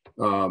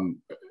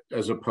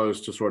 as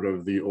opposed to sort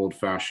of the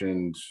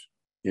old-fashioned,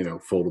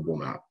 foldable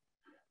map.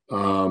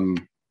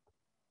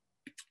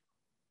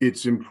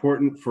 It's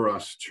important for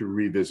us to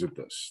revisit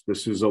this.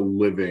 This is a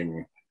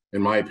living,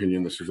 in my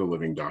opinion, this is a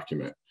living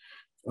document.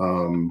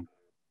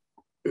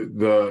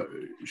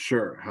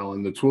 Sure,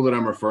 Helen, the tool that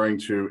I'm referring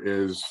to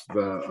is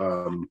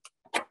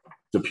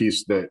the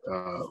piece that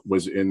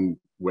was in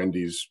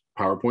Wendy's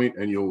PowerPoint,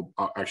 and you'll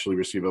actually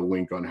receive a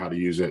link on how to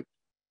use it.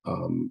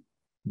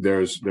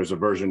 There's a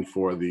version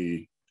for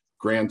the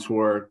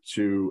grantor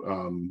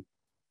to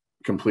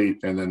complete,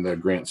 and then the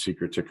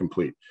Grantseeker to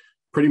complete.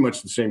 Pretty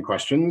much the same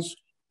questions,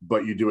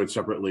 but you do it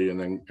separately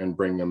and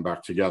bring them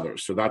back together.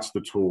 So that's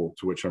the tool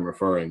to which I'm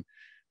referring.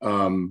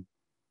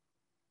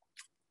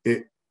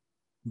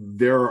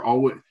 There are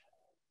always,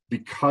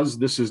 because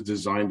this is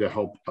designed to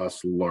help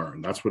us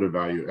learn, that's what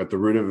at the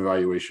root of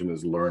evaluation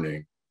is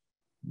learning.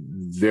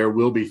 There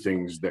will be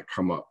things that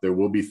come up. There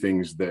will be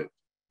things that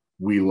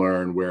we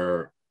learn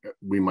where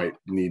we might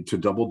need to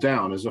double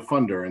down as a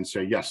funder and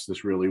say, yes,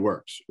 this really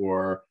works.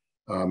 Or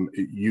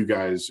you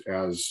guys,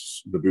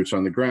 as the boots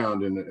on the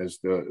ground and as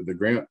the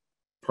grant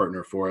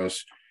partner for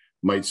us,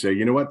 might say,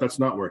 you know what, that's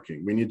not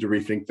working. We need to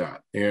rethink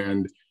that.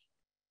 And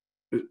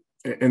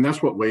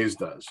that's what Waze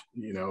does.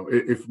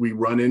 If we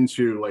run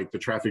into like the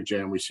traffic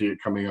jam, we see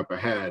it coming up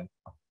ahead,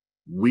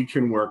 we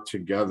can work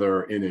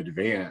together in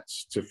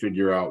advance to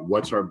figure out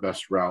what's our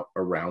best route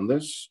around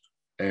this,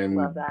 and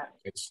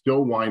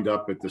still wind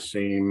up at the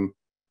same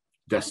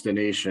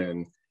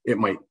destination. It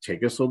might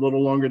take us a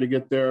little longer to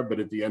get there, but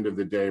at the end of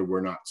the day,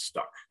 we're not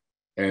stuck.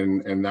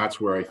 And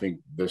that's where I think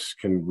this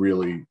can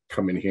really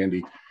come in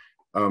handy.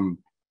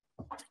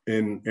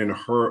 In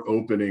her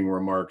opening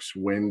remarks,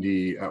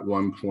 Wendy at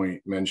one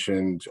point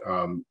mentioned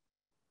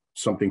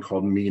something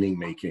called meaning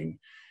making.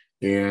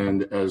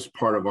 And as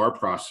part of our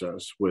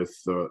process with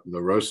the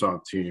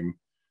Rosov team,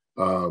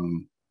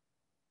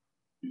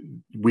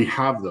 we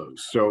have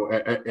those. So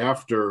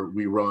after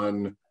we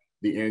run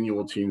the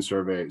annual teen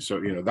survey,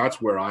 so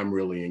that's where I'm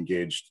really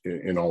engaged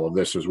in all of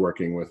this, is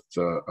working with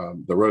the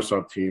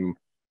Rosov team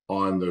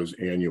on those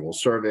annual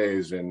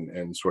surveys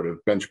and sort of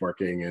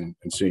benchmarking and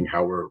seeing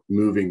how we're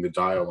moving the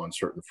dial on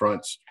certain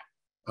fronts.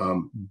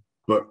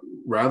 But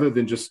rather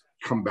than just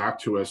come back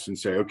to us and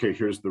say, okay,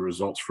 here's the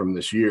results from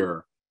this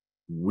year,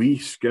 we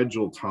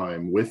schedule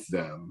time with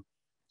them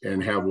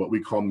and have what we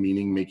call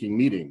meaning-making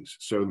meetings,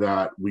 so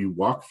that we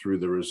walk through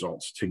the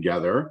results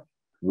together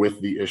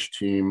with the ISH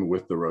team,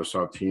 with the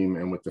Rosov team,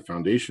 and with the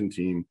foundation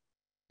team.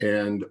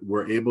 And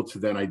we're able to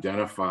then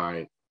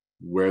identify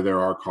where there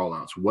are call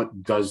outs.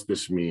 What does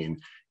this mean?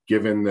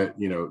 Given that,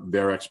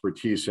 their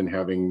expertise in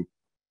having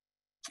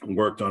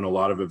worked on a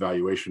lot of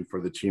evaluation for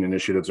the teen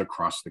initiatives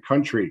across the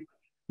country,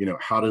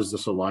 how does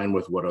this align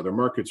with what other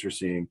markets are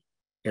seeing?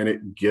 And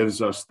it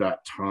gives us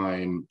that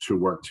time to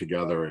work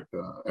together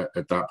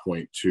at that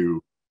point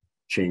to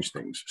change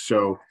things.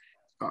 So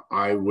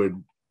I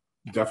would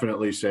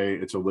definitely say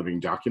it's a living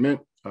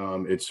document.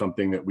 It's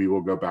something that we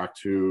will go back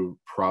to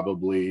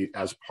probably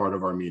as part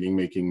of our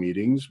meeting-making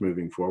meetings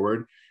moving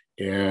forward,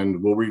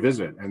 and we'll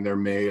revisit. And there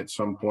may at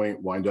some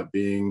point wind up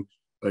being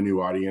a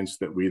new audience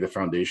that we, the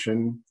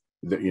foundation,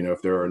 that,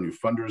 if there are new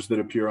funders that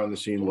appear on the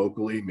scene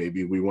locally,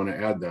 maybe we want to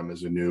add them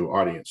as a new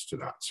audience to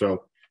that.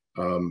 So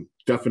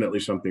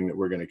definitely something that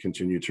we're going to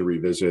continue to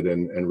revisit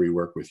and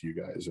rework with you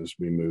guys as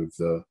we move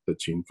the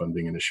teen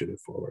funding initiative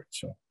forward.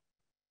 So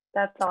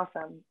that's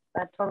awesome.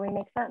 That totally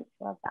makes sense.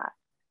 Love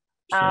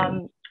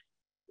that.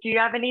 Do you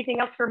have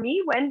anything else for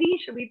me, Wendy?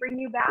 Should we bring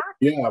you back?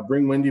 Yeah,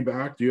 bring Wendy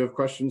back. Do you have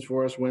questions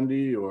for us,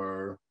 Wendy?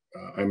 Or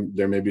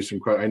there may be some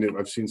questions. I know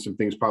I've seen some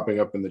things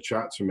popping up in the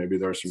chat, so maybe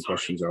there are some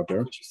questions out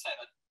there.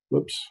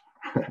 Whoops.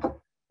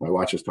 My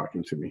watch is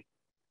talking to me.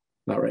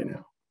 Not right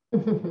now.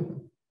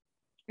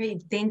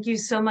 Great, thank you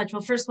so much.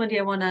 Well, first, Wendy,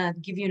 I want to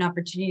give you an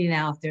opportunity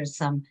now if there's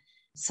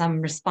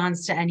some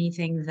response to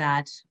anything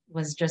that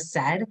was just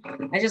said.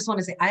 I just want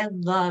to say I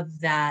love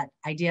that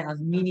idea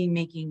of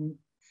meaning-making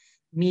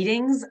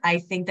meetings. I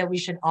think that we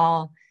should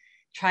all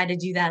try to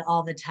do that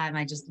all the time.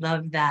 I just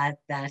love that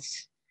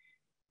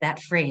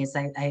phrase.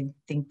 I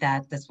think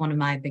that's one of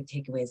my big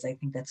takeaways. I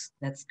think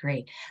that's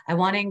great. I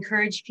want to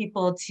encourage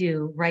people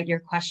to write your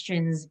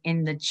questions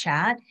in the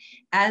chat.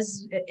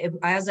 As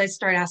I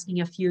start asking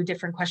a few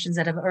different questions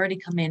that have already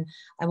come in,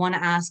 I want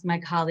to ask my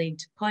colleague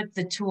to put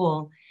the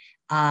tool,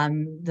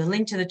 the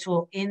link to the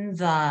tool in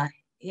the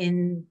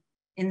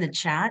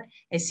chat.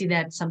 I see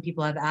that some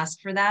people have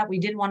asked for that. We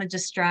didn't want to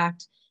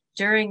distract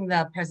during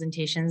the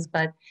presentations,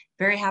 but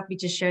very happy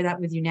to share that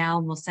with you now,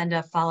 and we'll send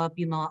a follow-up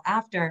email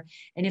after.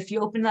 And if you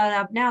open that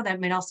up now,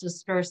 that might also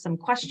spur some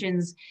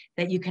questions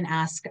that you can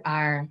ask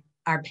our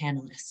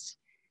panelists.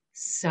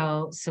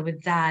 So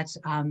with that,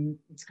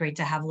 it's great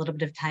to have a little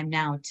bit of time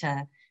now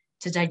to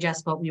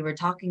digest what we were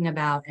talking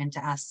about and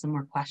to ask some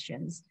more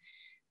questions.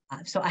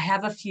 So I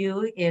have a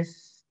few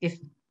if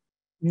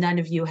none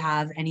of you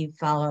have any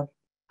follow-up.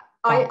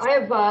 I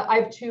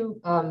have two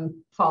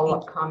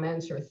follow-up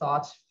comments or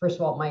thoughts. First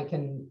of all, Mike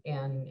and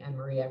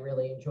Marie, I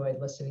really enjoyed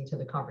listening to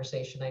the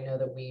conversation. I know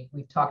that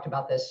we've talked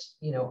about this,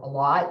 a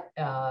lot,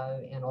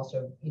 and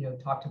also,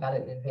 talked about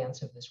it in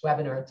advance of this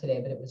webinar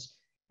today. But it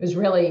was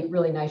really,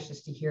 really nice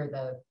just to hear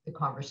the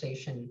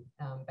conversation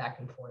back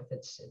and forth.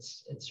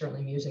 It's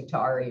certainly music to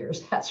our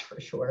ears, that's for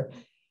sure.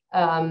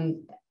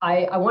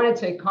 I wanted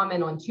to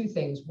comment on two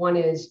things. One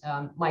is,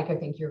 Mike, I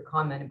think your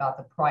comment about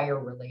the prior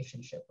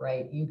relationship,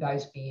 right? You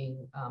guys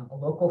being a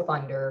local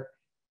funder,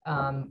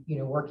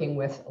 working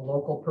with a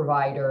local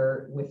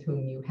provider with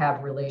whom you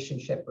have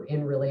relationship or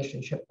in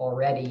relationship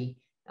already,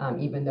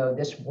 even though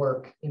this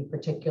work in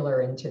particular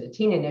into the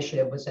teen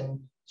initiative was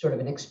in sort of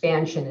an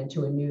expansion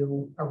into a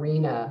new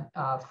arena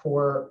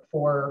for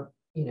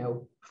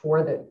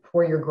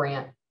your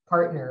grant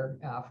partner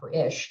for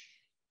ISH.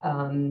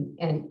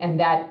 And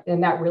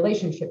that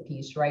relationship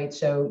piece, right?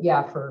 So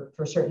yeah, for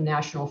certain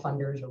national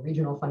funders or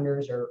regional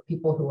funders or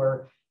people who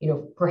are,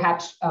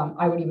 perhaps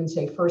I would even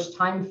say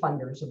first-time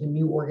funders of a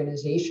new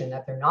organization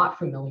that they're not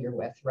familiar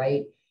with,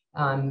 right?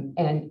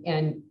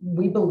 And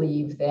we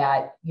believe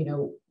that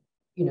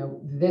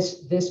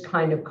this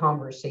kind of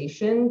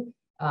conversation,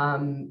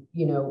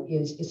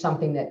 is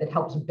something that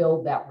helps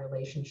build that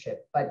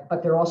relationship.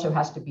 But there also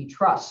has to be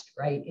trust,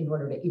 right, in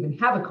order to even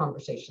have a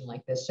conversation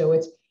like this. So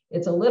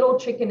it's a little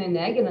chicken and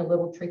egg and a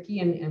little tricky,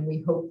 and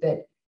we hope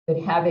that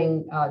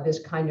having this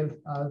kind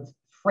of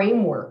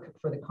framework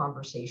for the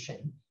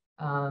conversation,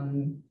 at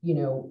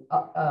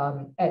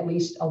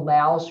least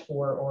allows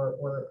for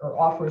or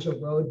offers a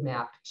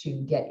roadmap to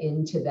get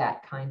into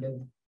that kind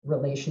of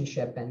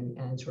relationship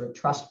and sort of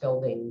trust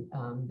building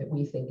that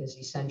we think is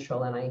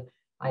essential. And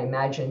I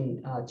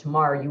imagine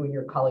tomorrow you and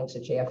your colleagues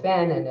at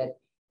JFN and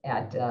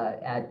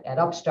at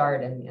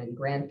Upstart and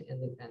Grant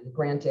and the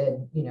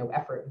granted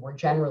effort more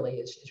generally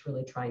is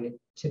really trying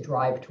to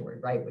drive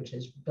toward, right, which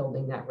is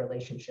building that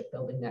relationship,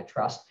 building that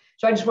trust.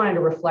 So I just wanted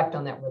to reflect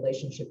on that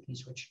relationship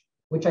piece,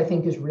 which I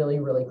think is really,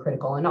 really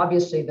critical. And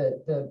obviously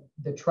the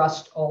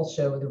trust,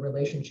 also the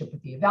relationship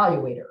with the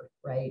evaluator,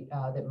 right,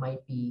 that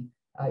might be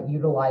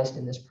utilized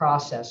in this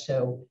process.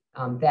 So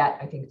that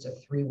I think it's a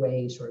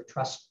three-way sort of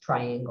trust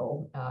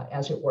triangle,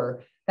 as it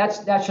were.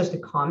 That's just a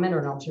comment or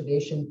an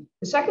observation.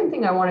 The second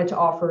thing I wanted to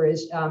offer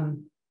is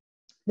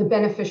the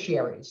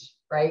beneficiaries,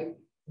 right?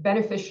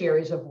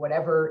 Beneficiaries of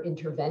whatever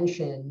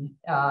intervention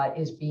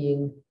is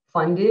being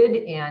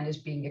funded and is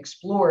being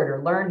explored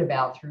or learned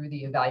about through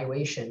the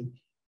evaluation.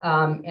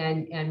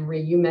 And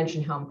Marie, you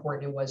mentioned how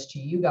important it was to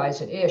you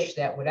guys at ISH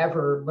that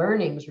whatever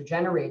learnings are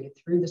generated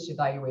through this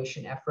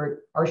evaluation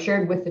effort are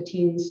shared with the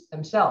teens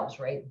themselves,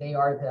 right? They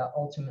are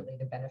ultimately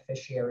the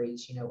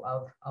beneficiaries,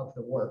 of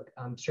the work.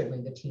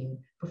 Certainly the teen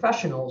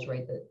professionals,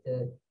 right?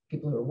 The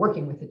people who are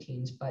working with the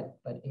teens, but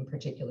in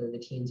particular the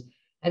teens.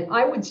 And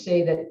I would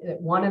say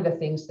that one of the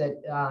things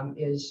that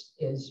is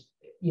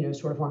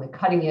sort of on the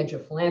cutting edge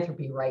of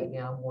philanthropy right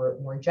now,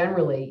 more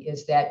generally,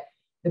 is that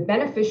the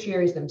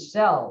beneficiaries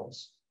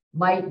themselves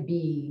might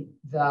be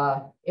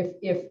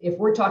if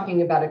we're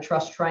talking about a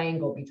trust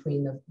triangle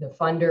between the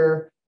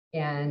funder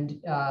and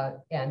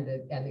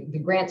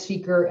the grant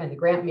seeker and the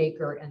grant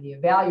maker and the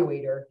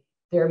evaluator,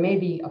 there may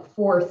be a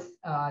fourth,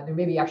 there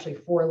may be actually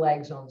four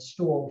legs on the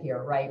stool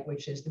here, right,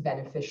 which is the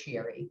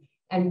beneficiary.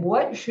 And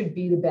what should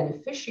be the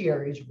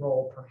beneficiary's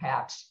role,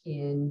 perhaps,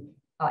 in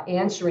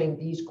answering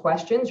these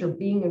questions or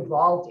being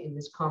involved in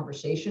this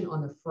conversation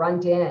on the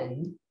front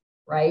end,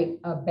 right,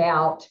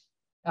 about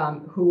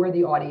who are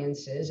the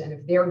audiences, and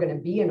if they're going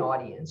to be an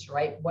audience,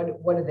 right, what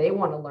do they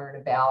want to learn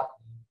about?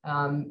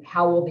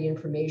 How will the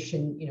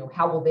information,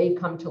 how will they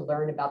come to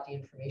learn about the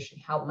information?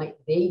 How might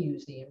they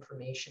use the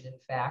information, in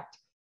fact,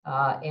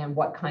 and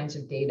what kinds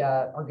of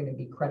data are going to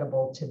be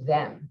credible to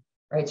them,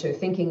 right? So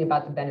thinking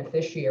about the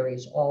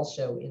beneficiaries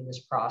also in this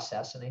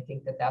process, and I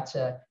think that's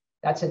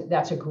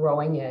a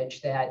growing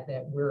edge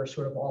that we're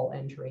sort of all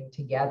entering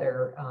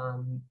together,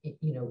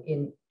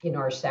 in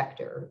our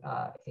sector.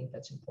 I think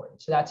that's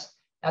important. So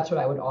that's what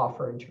I would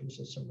offer in terms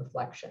of some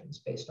reflections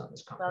based on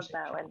this conversation.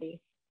 Love that, Wendy.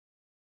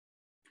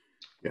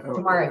 Yeah,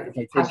 Tamara,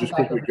 if I could just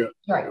quickly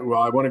I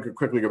want to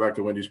quickly go back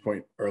to Wendy's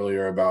point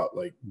earlier about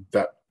like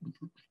that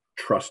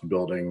trust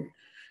building.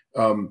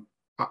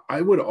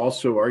 I would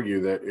also argue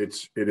that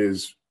it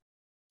is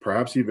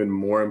perhaps even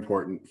more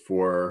important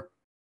for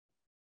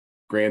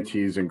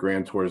grantees and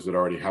grantors that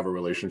already have a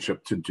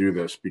relationship to do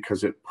this,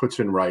 because it puts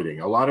in writing.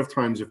 A lot of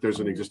times, if there's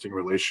an existing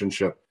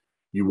relationship,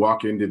 you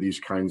walk into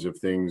these kinds of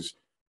things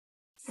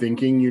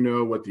thinking you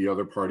know what the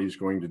other party is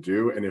going to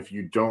do. And if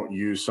you don't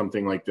use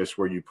something like this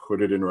where you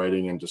put it in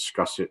writing and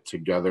discuss it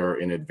together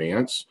in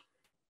advance,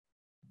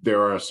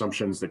 there are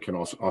assumptions that can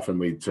also often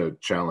lead to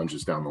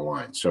challenges down the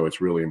line. So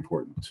it's really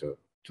important to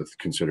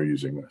consider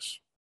using this.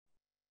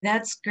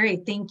 That's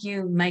great. Thank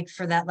you, Mike,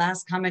 for that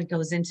last comment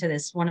goes into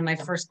this. One of my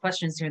first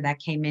questions here that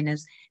came in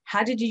is,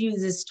 how did you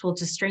use this tool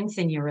to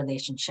strengthen your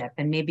relationship?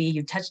 And maybe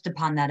you touched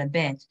upon that a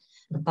bit,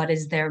 but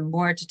is there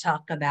more to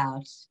talk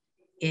about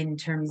in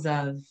terms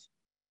of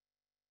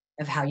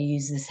how you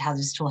use this, how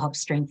this tool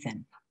helps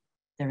strengthen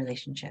the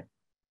relationship?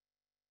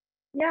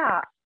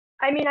 Yeah,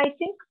 I mean, I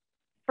think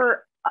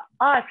for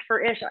us,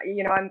 for ISH,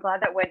 I'm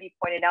glad that Wendy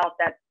pointed out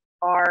that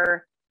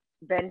our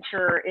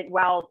venture,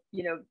 while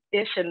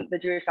ISH and the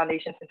Jewish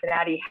Foundation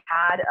Cincinnati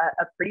had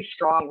a pretty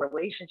strong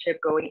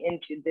relationship going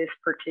into this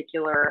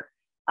particular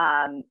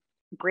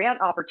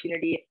grant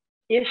opportunity,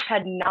 ISH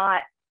had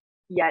not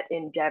yet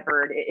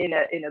endeavored in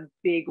a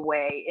big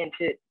way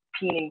into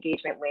teen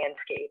engagement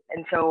landscape.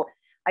 And so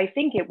I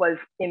think it was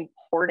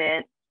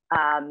important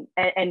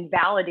and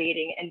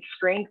validating and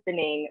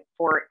strengthening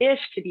for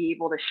ISH to be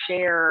able to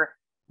share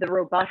the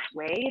robust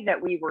way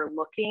that we were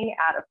looking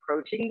at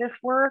approaching this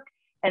work.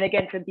 And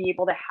again, to be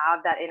able to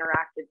have that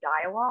interactive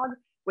dialogue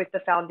with the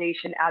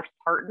foundation as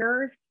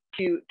partners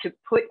to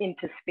put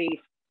into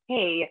space,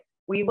 hey,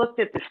 we looked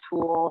at this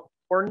tool,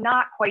 we're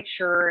not quite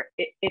sure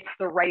it's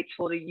the right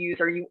tool to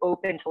use. Are you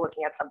open to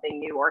looking at something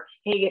new? Or,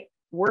 hey,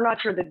 we're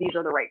not sure that these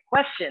are the right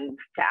questions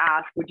to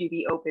ask. Would you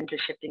be open to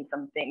shifting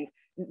some things?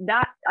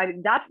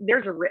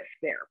 There's a risk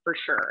there for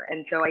sure.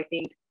 And so I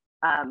think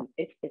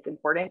it's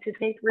important to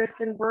take risks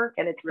in work,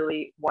 and it's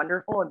really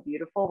wonderful and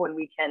beautiful when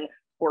we can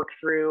work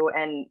through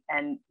and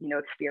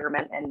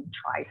experiment and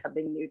try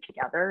something new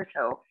together.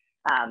 So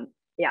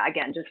yeah,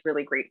 again, just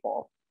really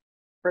grateful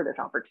for this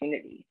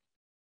opportunity.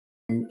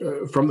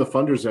 From the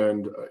funders'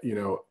 end,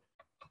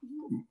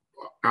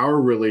 our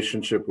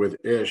relationship with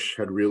ISH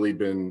had really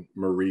been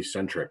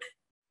Marie-centric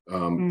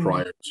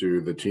prior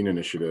to the Teen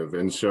Initiative.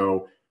 And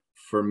so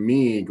for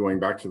me, going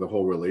back to the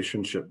whole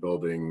relationship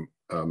building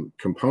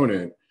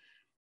component,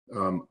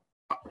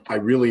 I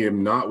really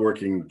am not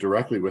working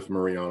directly with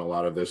Marie on a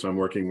lot of this. I'm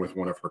working with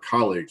one of her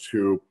colleagues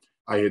who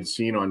I had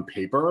seen on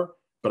paper,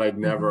 but I'd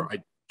never,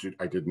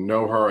 I didn't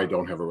know her. I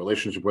don't have a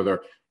relationship with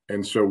her.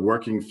 And so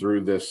working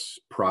through this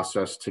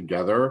process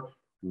together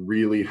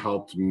really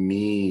helped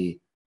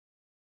me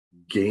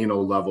gain a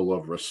level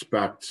of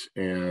respect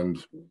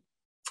and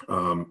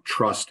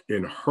trust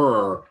in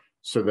her,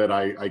 so that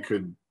I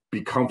could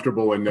be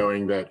comfortable in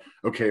knowing that,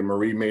 okay,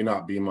 Marie may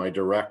not be my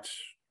direct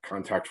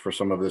contact for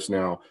some of this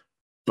now,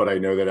 but I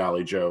know that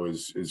Allie Jo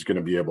is going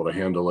to be able to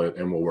handle it,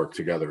 and we'll work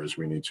together as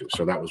we need to.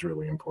 So that was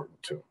really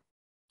important too.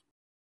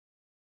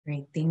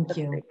 Great, thank That's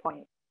you. a great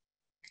point.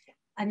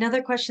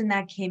 Another question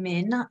that came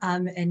in,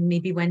 and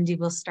maybe Wendy,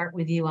 will start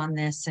with you on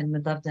this, and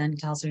would love to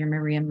also hear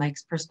Marie and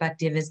Mike's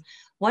perspective, is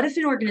what if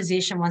an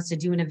organization wants to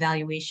do an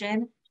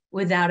evaluation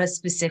without a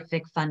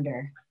specific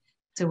funder?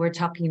 So we're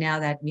talking now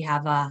that we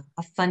have a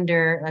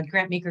funder, a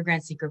Grantmaker,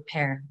 Grantseeker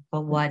pair,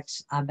 but what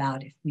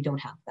about if we don't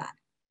have that?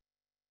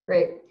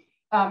 Great.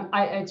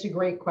 It's a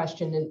great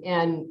question.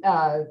 And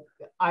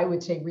I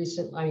would say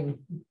recently, I mean,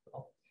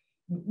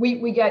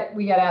 we get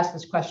asked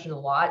this question a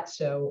lot.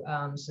 So,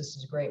 so this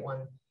is a great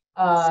one.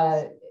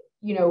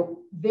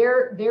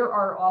 There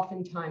are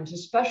oftentimes,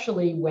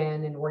 especially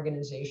when an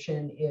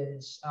organization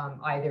is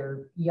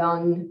either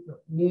young,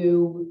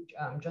 new,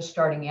 just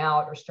starting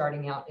out, or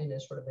starting out in a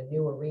sort of a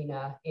new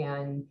arena,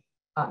 and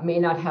may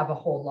not have a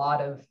whole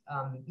lot of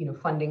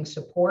funding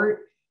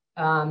support,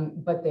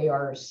 but they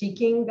are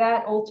seeking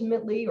that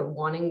ultimately, or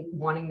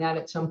wanting that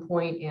at some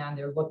point, and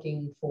they're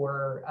looking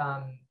for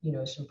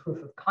some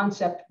proof of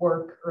concept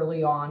work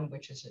early on,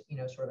 which is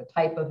sort of a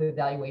type of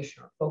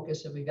evaluation or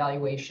focus of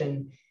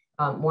evaluation.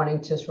 Wanting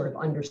to sort of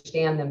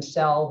understand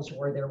themselves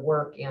or their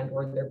work and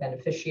or their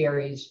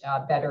beneficiaries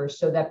better,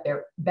 so that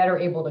they're better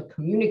able to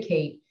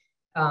communicate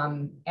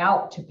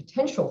out to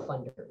potential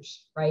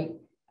funders, right?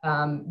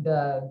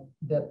 The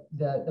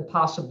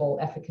possible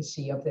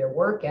efficacy of their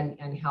work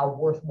and how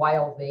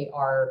worthwhile they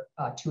are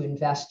to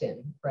invest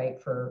in, right,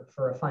 for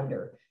a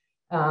funder.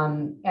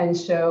 And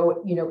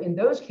so, in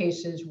those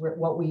cases,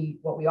 what we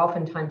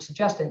oftentimes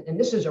suggest, and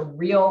this is a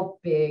real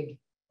big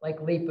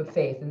leap of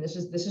faith, and this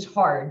is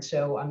hard,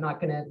 so I'm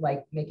not going to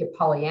make it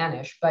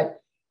Pollyannish,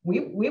 but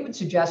we would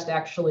suggest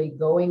actually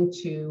going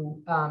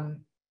to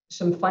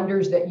some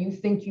funders that you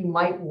think you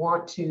might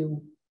want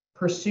to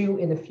pursue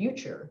in the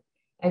future,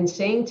 and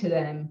saying to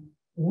them,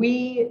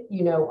 we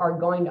are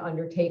going to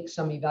undertake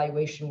some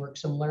evaluation work,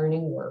 some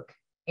learning work,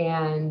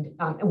 and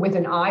with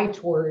an eye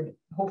toward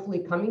hopefully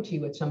coming to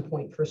you at some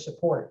point for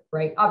support,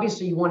 right?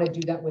 Obviously, you want to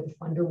do that with a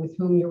funder with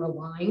whom you're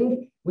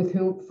aligned, with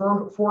whom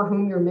for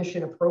whom you're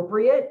mission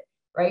appropriate,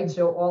 right?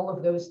 So all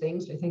of those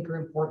things I think are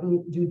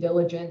important due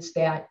diligence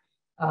that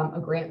a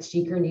grant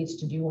seeker needs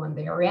to do on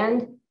their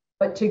end.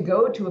 But to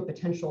go to a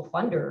potential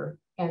funder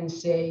and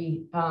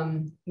say,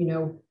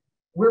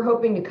 we're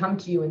hoping to come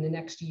to you in the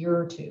next year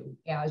or two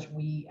as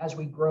we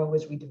grow,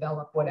 as we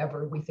develop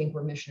whatever we think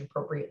we're mission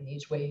appropriate in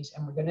these ways,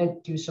 and we're going to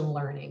do some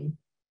learning.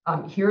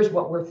 Here's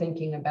what we're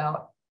thinking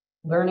about,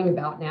 learning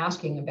about, and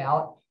asking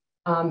about.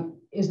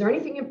 is there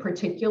anything in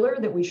particular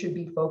that we should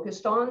be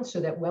focused on so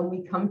that when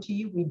we come to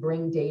you, we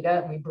bring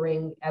data and we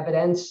bring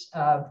evidence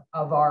of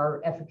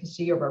our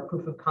efficacy, of our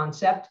proof of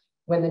concept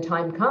when the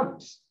time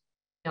comes?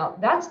 Now,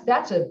 that's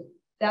a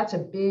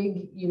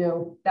big,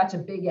 that's a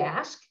big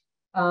ask.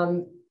 I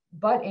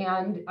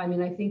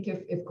mean, I think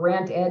if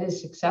Grant Ed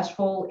is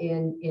successful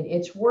in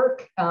its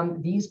work,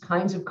 these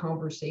kinds of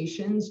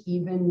conversations,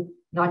 even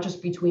not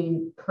just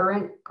between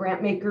current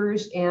grant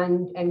makers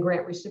and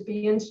grant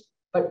recipients,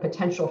 but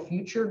potential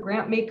future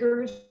grant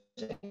makers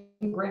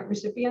and grant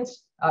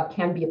recipients,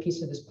 can be a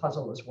piece of this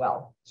puzzle as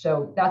well.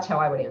 So that's how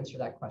I would answer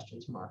that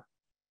question, Tamar.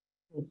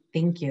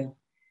 Thank you.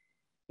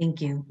 Thank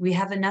you. We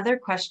have another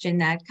question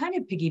that kind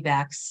of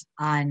piggybacks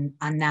on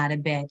that a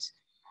bit,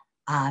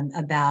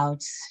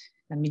 about,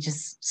 let me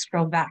just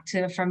scroll back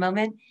to it for a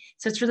moment.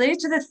 So it's related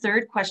to the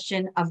third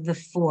question of the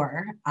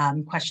four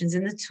questions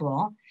in the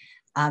tool.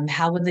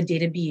 How will the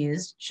data be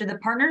used? Should the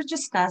partners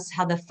discuss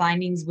how the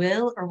findings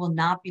will or will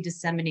not be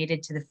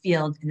disseminated to the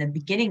field in the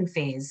beginning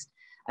phase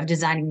of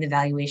designing the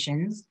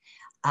evaluations?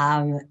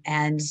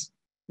 And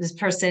this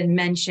person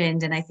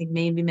mentioned, and I think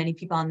maybe many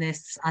people on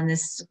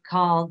this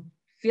call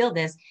feel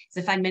this, is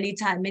I find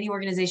many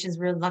organizations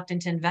are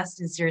reluctant to invest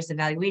in serious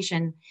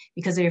evaluation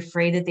because they're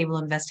afraid that they will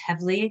invest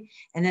heavily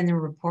and then the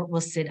report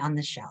will sit on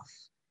the shelf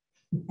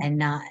and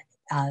not.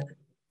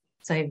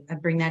 So I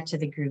bring that to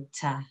the group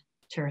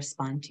to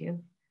respond to.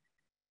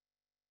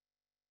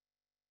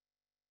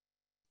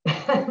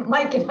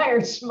 Mike and I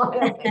are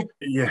smiling.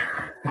 Yeah.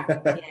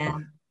 Yeah.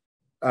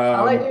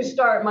 I'll let you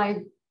start,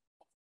 Mike.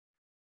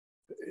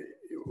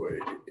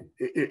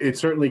 It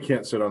certainly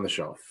can't sit on the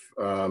shelf.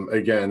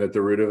 Again, at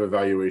the root of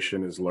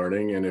evaluation is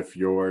learning.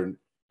 And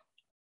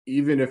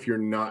even if you're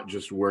not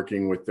just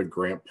working with the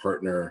grant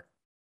partner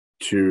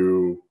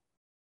to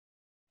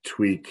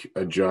tweak,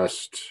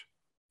 adjust,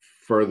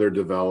 further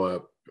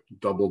develop,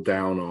 double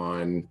down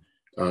on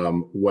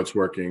what's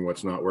working,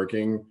 what's not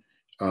working,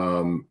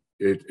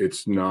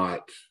 it's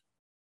not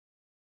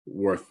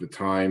worth the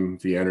time,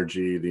 the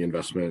energy, the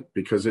investment,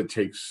 because it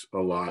takes a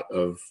lot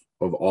of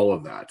all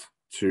of that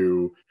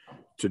to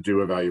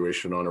do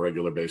evaluation on a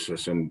regular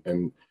basis.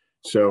 And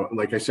so,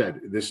 like I said,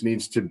 this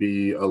needs to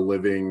be a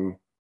living,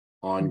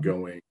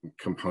 ongoing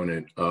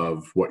component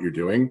of what you're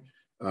doing.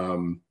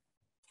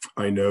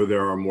 I know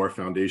there are more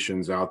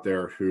foundations out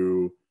there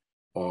who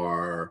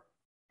are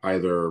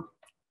either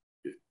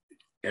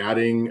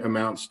adding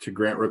amounts to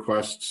grant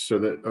requests so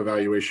that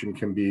evaluation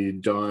can be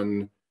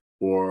done,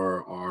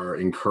 or are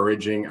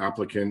encouraging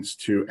applicants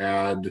to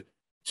add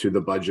to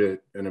the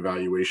budget an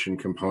evaluation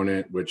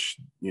component, which,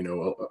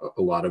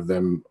 a lot of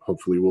them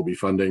hopefully will be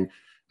funding.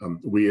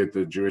 We at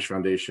the Jewish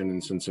Foundation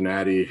in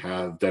Cincinnati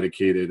have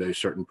dedicated a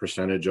certain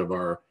percentage of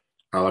our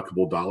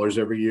allocable dollars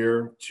every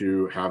year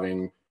to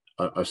having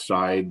a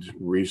side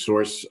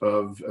resource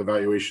of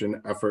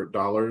evaluation effort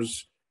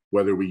dollars,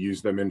 whether we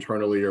use them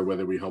internally or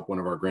whether we help one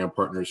of our grant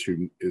partners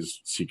who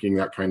is seeking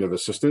that kind of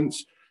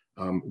assistance.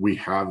 We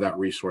have that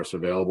resource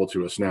available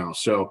to us now.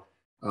 So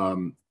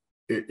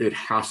it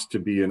has to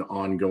be an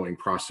ongoing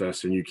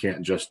process, and you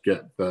can't just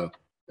get the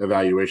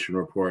evaluation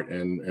report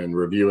and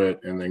review it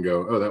and then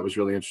go, oh, that was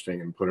really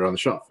interesting, and put it on the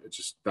shelf. It's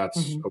just, that's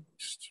a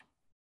waste.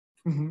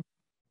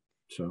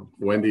 So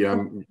Wendy,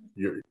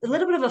 you're a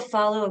little bit of a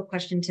follow-up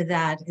question to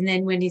that. And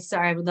then Wendy,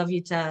 sorry, I would love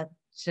you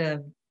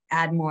to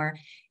add more.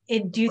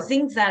 Do you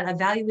think that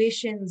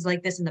evaluations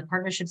like this and the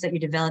partnerships that you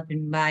develop,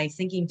 and by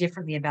thinking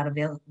differently about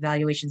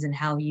evaluations and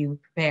how you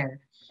prepare,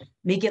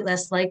 make it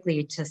less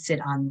likely to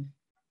sit on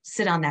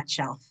that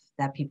shelf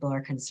that people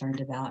are concerned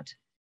about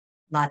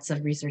lots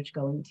of research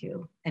going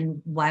to?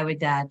 And why do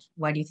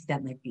you think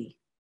that might be?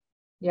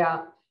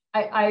 Yeah,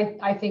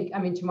 I think,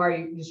 Tamar,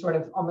 you sort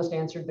of almost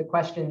answered the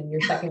question in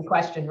your second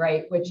question,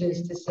 right? Which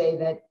is to say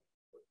that,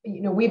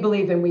 we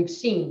believe and we've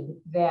seen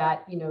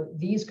that,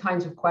 these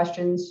kinds of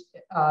questions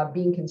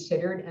being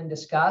considered and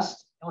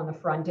discussed on the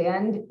front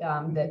end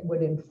that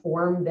would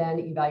inform then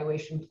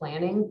evaluation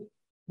planning,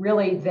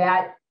 really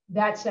that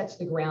sets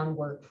the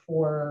groundwork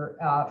for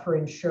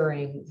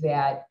ensuring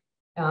that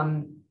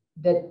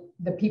that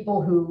the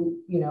people who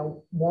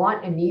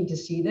want and need to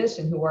see this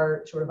and who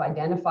are sort of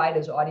identified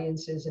as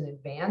audiences in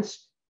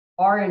advance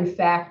are in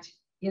fact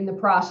in the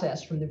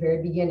process from the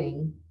very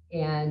beginning,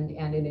 and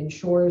it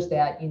ensures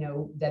that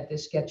that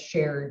this gets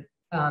shared.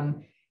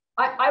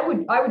 I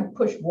would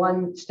push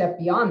one step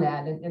beyond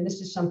that, and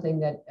this is something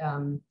that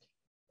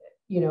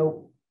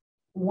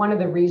one of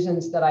the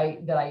reasons that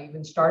I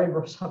even started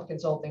Rosov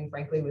Consulting,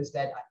 frankly, was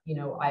that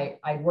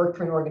I worked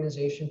for an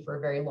organization for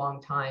a very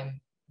long time,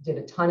 did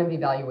a ton of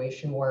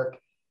evaluation work,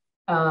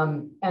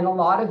 and a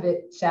lot of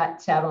it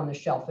sat on the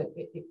shelf.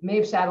 It may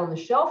have sat on the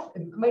shelf,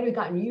 it might have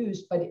gotten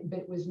used, but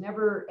it was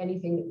never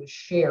anything that was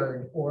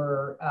shared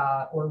or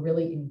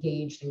really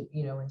engaged in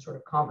in sort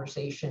of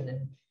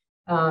conversation.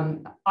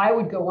 And I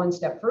would go one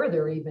step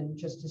further, even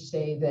just to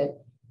say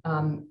that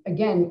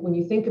again, when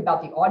you think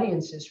about the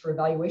audiences for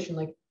evaluation,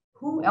 like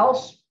who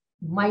else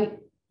might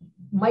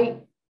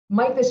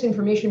this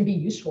information be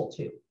useful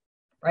to?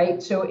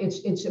 right? So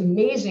it's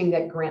amazing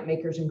that grant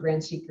makers and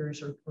grant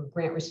seekers or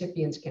grant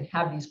recipients can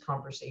have these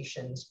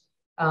conversations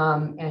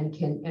and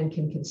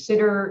can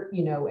consider,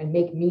 and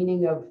make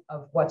meaning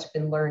of what's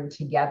been learned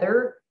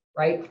together,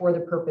 right? For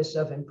the purpose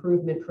of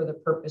improvement, for the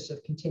purpose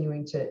of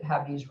continuing to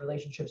have these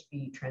relationships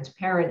be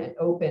transparent and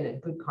open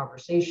and good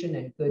conversation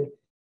and good,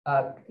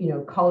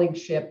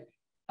 colleagueship.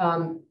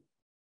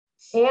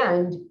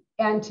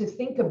 And to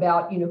think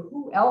about,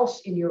 who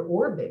else in your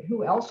orbit,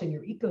 who else in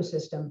your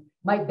ecosystem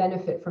might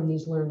benefit from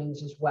these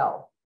learnings as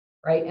well,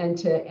 right? And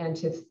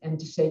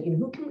to say,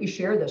 who can we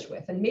share this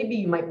with? And maybe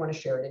you might want to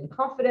share it in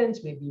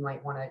confidence. Maybe you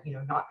might want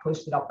to, not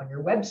post it up on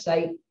your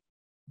website.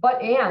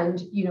 But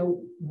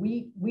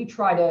we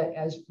try to,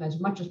 as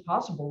much as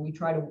possible, we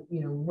try to,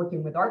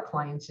 working with our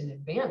clients in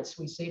advance,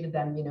 we say to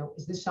them,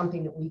 is this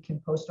something that we can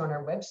post on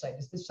our website?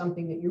 Is this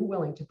something that you're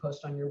willing to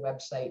post on your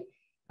website?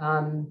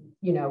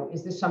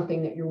 Is this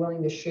something that you're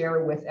willing to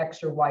share with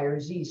X or Y or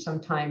Z?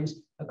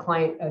 Sometimes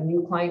a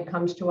new client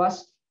comes to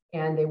us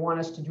and they want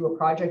us to do a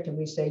project, and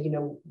we say,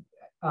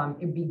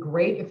 it'd be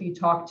great if you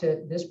talk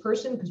to this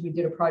person because we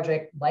did a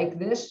project like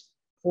this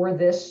for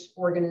this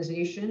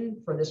organization,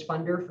 for this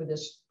funder, for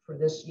this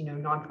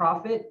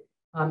nonprofit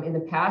in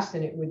the past,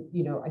 and it would,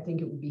 I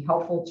think it would be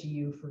helpful to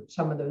you for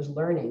some of those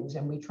learnings,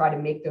 and we try to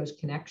make those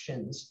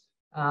connections.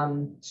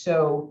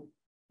 So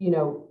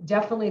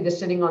definitely the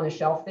sitting on the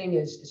shelf thing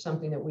is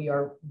something that we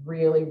are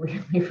really,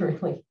 really,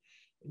 really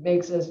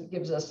gives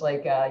us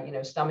like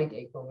stomach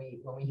ache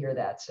when we hear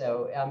that.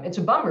 So it's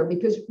a bummer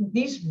because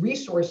these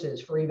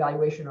resources for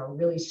evaluation are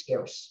really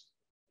scarce.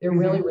 They're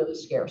really, really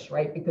scarce,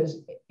 right? Because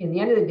in the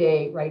end of the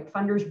day, right,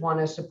 funders want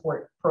to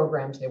support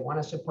programs, they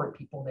want to support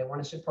people, they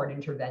want to support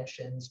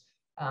interventions.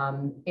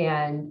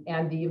 And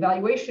the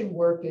evaluation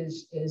work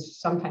is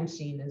sometimes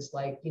seen as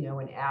like,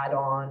 an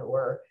add-on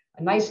or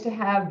a nice to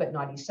have, but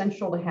not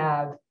essential to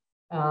have.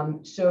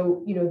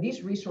 So,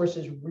 these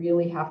resources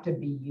really have to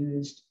be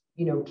used,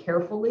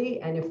 carefully.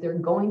 And if they're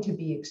going to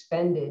be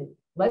expended,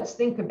 let's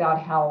think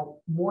about how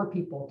more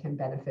people can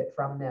benefit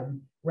from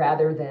them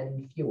rather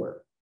than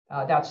fewer.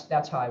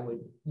 That's how I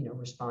would,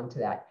 respond to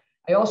that.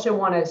 I also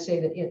want to say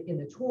that in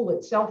the tool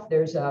itself,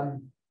 there's a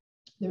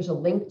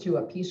link to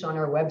a piece on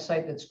our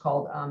website that's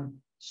called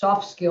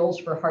Soft Skills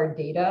for Hard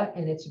Data,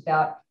 and it's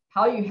about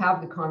how you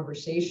have the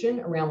conversation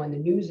around when the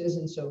news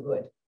isn't so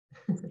good.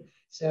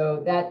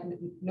 So that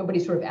nobody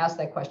sort of asked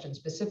that question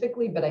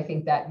specifically, but I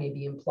think that may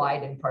be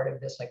implied in part of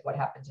this, like what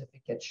happens if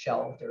it gets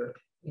shelved or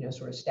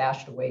sort of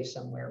stashed away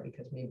somewhere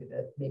because maybe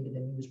the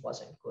news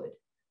wasn't good.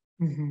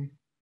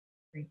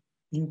 Great,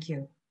 thank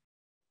you.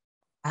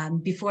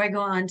 Before I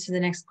go on to the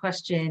next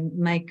question,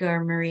 Mike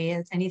or Marie,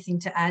 anything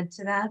to add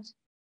to that?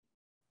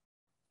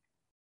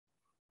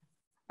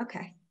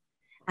 Okay,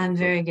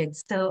 very good.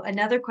 So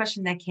another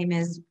question that came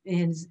is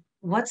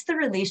what's the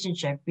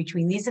relationship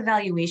between these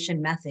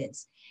evaluation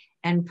methods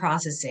and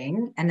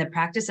processing and the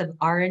practice of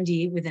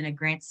R&D within a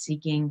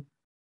grant-seeking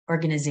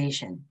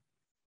organization?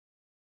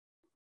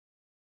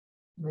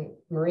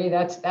 Marie,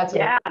 that's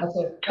yeah,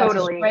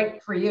 totally. A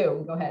strike for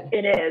you. Go ahead.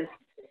 It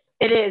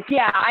is.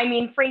 Yeah. I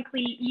mean,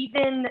 frankly,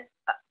 even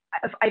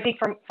I think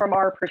from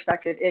our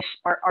perspective,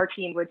 our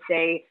team would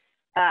say,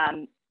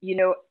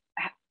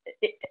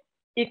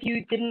 if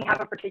you didn't have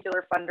a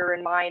particular funder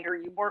in mind or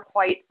you weren't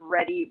quite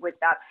ready with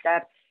that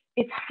step,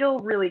 it's still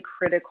really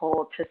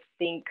critical to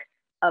think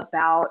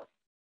about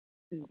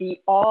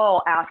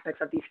all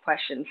aspects of these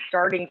questions,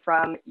 starting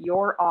from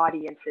your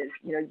audiences,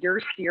 your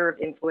sphere of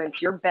influence,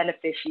 your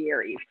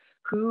beneficiaries.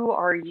 Who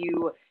are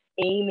you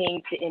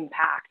aiming to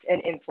impact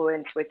and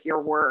influence with your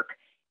work,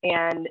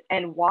 and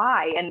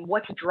why, and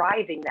what's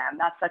driving them?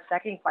 That's that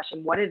second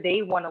question. What do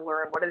they want to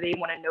learn? What do they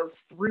want to know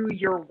through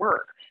your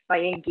work?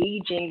 By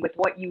engaging with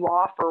what you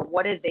offer,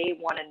 what do they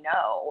want to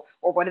know,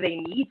 or what do they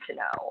need to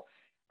know?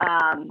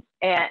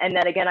 And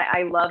then again,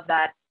 I love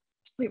that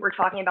we were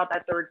talking about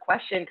that third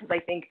question, because I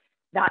think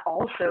that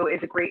also is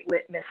a great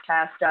litmus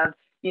test of,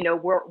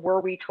 were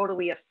we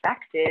totally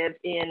effective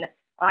in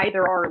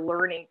either our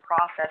learning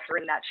process or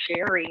in that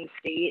sharing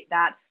state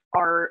that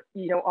our,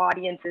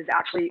 audiences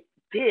actually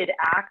did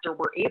act or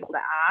were able to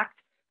act,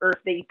 or if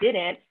they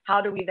didn't, how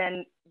do we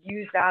then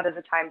use that as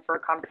a time for a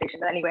conversation?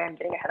 But anyway, I'm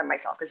getting ahead of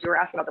myself because you were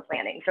asking about the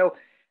planning. So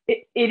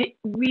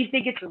we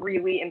think it's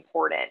really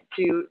important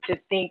to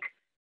think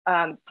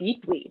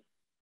deeply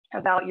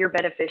about your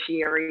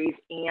beneficiaries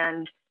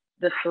and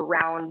the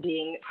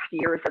surrounding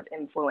spheres of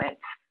influence,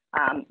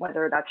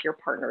 whether that's your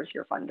partners,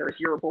 your funders,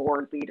 your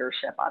board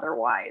leadership,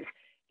 otherwise.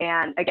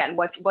 And again,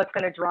 what's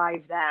going to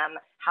drive them?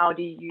 How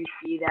do you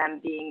see them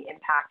being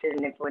impacted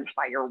and influenced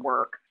by your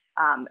work?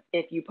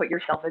 If you put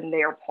yourself in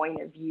their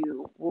point of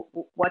view,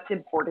 what's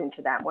important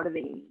to them? What do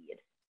they need?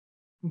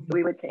 So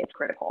we would say it's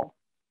critical.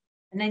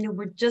 And I know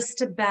we're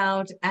just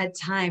about at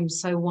time,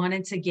 so I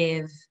wanted to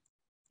give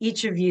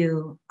each of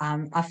you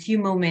a few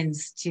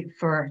moments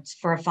for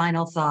a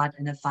final thought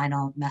and a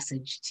final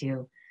message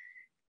to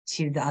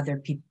the other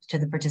people, to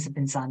the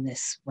participants on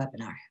this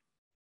webinar.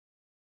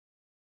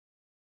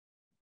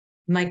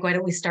 Mike, why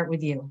don't we start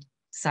with you?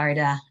 Sorry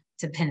to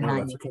pin it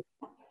on you. Okay.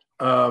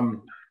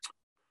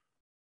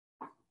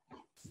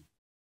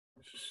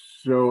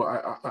 So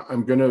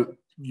I'm going to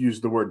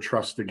use the word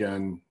trust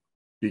again,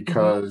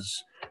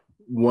 because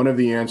one of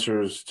the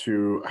answers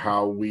to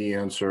how we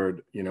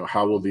answered,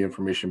 how will the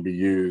information be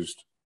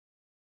used,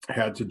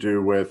 had to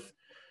do with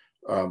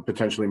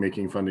potentially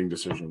making funding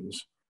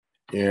decisions.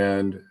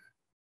 And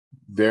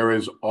there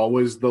is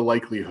always the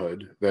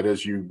likelihood that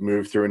as you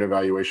move through an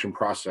evaluation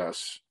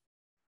process,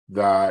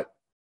 that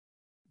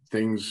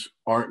things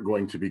aren't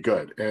going to be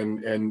good.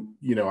 And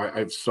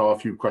I saw a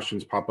few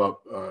questions pop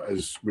up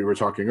as we were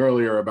talking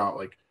earlier about,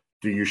 like,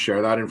 do you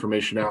share that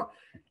information out?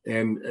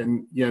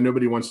 And yeah,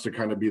 nobody wants to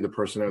kind of be the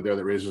person out there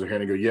that raises their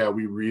hand and go, yeah,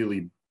 we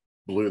really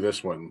blew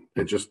this one.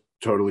 It just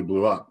totally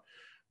blew up.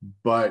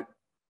 But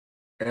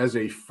as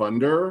a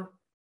funder,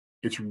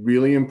 it's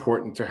really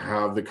important to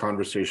have the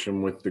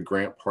conversation with the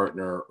grant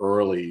partner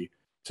early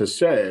to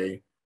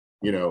say,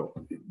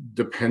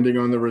 depending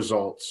on the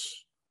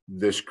results,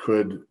 this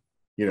could,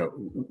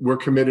 we're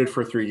committed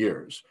for 3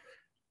 years.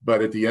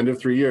 But at the end of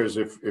 3 years,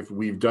 if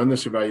we've done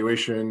this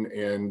evaluation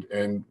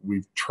and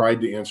we've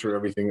tried to answer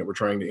everything that we're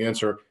trying to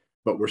answer,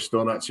 but we're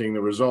still not seeing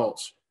the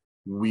results,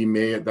 we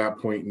may at that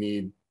point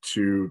need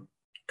to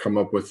come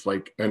up with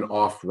like an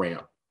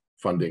off-ramp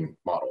funding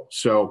model.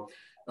 So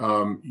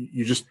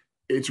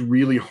it's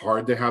really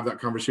hard to have that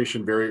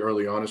conversation very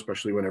early on,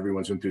 especially when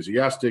everyone's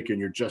enthusiastic and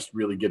you're just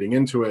really getting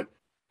into it.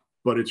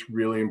 But it's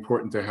really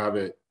important to have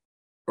it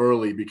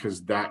early,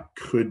 because that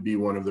could be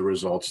one of the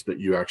results that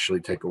you actually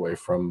take away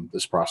from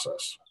this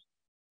process.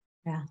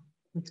 Yeah,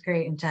 that's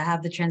great. And to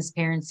have the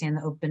transparency and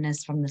the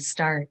openness from the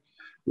start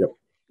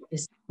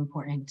is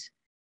important.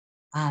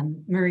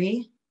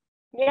 Marie?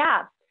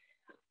 Yeah,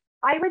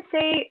 I would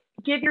say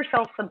give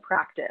yourself some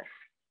practice.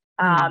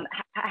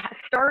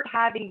 Start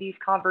having these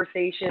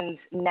conversations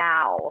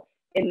now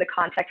in the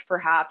context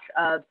perhaps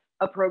of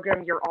a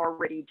program you're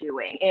already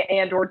doing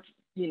or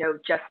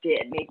just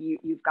did. Maybe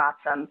you've got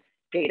some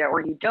data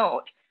or you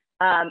don't.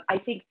 I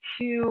think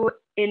to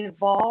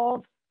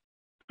involve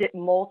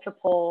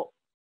multiple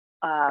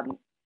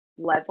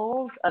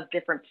levels of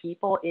different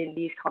people in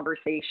these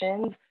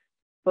conversations,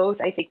 both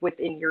I think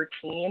within your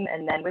team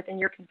and then within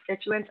your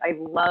constituents. I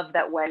love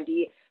that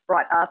Wendy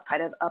brought up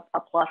kind of a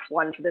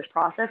 +1 to this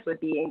process would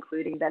be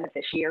including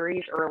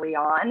beneficiaries early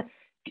on.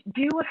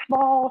 Do a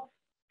small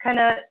kind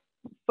of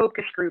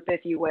focus group,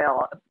 if you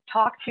will.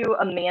 Talk to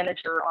a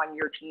manager on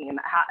your team,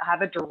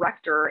 have a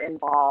director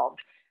involved,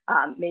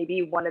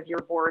 maybe one of your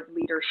board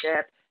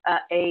leadership,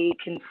 a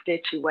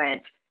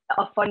constituent,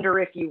 a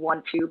funder if you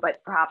want to,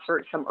 but perhaps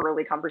for some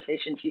early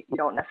conversations, you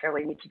don't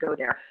necessarily need to go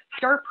there.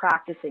 Start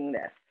practicing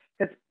this,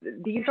 because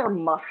these are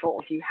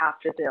muscles you have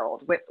to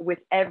build with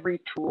every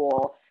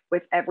tool,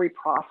 with every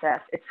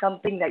process. It's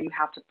something that you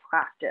have to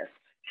practice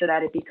so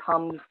that it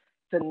becomes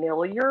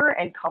familiar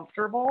and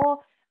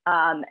comfortable,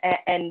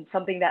 and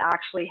something that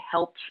actually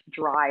helps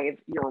drive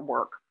your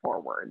work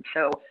forward.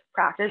 So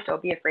practice,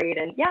 don't be afraid,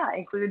 and yeah,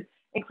 include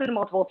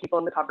multiple people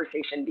in the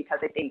conversation, because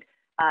I think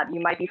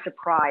you might be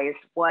surprised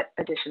what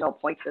additional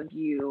points of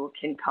view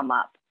can come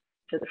up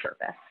to the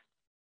surface.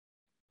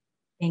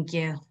 Thank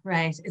you.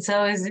 Right. It's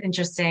always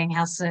interesting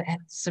how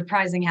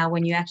surprising how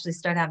when you actually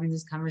start having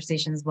these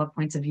conversations, what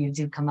points of view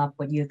do come up,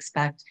 what you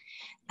expect.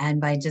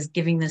 And by just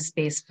giving the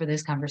space for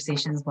those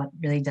conversations, what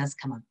really does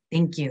come up.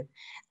 Thank you.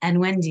 And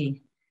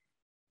Wendy?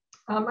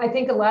 I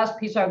think the last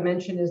piece I would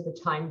mention is the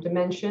time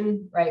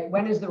dimension, right?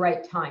 When is the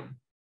right time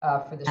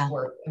for this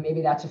work? And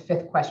maybe that's a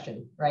 5th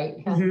question, right?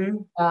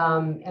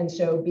 And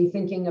so be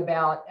thinking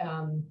about,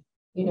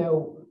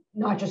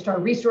 not just our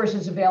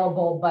resources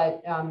available,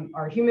 but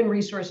our human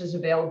resources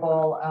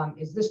available.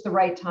 Is this the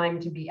right time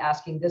to be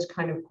asking this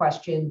kind of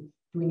question?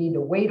 Do we need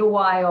to wait a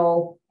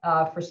while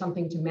for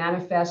something to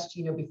manifest,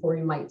 before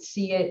you might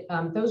see it?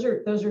 Those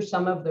are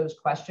some of those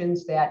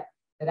questions that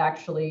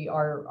actually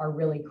are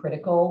really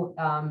critical,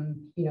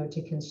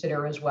 to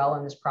consider as well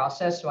in this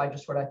process. So I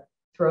just sort of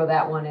throw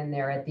that one in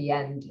there at the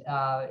end,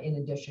 in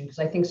addition, because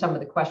I think some of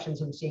the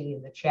questions I'm seeing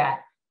in the chat,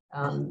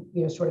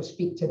 sort of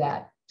speak to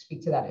that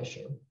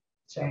issue.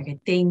 So. Very good.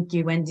 Thank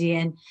you, Wendy.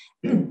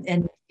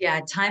 And yeah,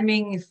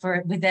 timing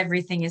with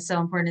everything is so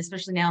important,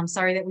 especially now. I'm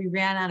sorry that we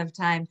ran out of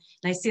time.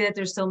 And I see that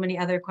there's so many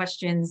other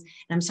questions,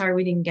 and I'm sorry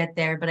we didn't get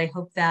there, but I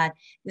hope that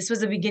this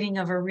was the beginning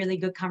of a really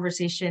good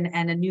conversation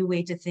and a new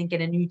way to think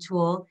and a new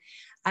tool.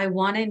 I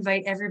want to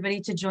invite everybody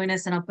to join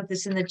us, and I'll put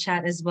this in the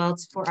chat as well,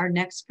 for our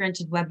next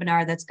Granted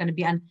webinar that's going to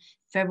be on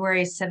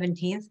February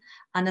 17th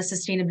on the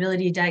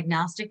sustainability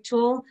diagnostic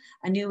tool,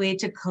 a new way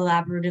to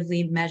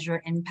collaboratively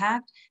measure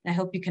impact. And I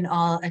hope you can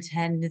all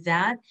attend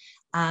that.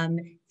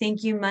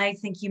 Thank you, Mike.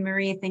 Thank you,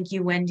 Marie. Thank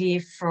you, Wendy,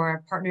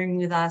 for partnering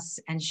with us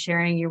and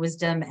sharing your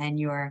wisdom and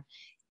your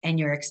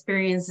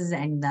experiences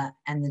and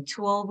the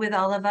tool with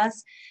all of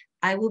us.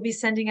 I will be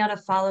sending out a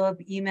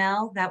follow-up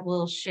email that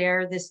will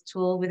share this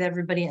tool with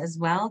everybody as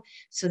well,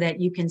 so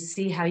that you can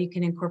see how you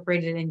can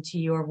incorporate it into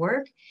your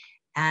work.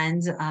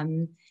 And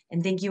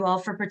thank you all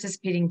for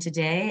participating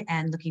today,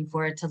 and looking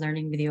forward to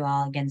learning with you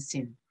all again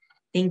soon.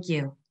 Thank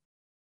you.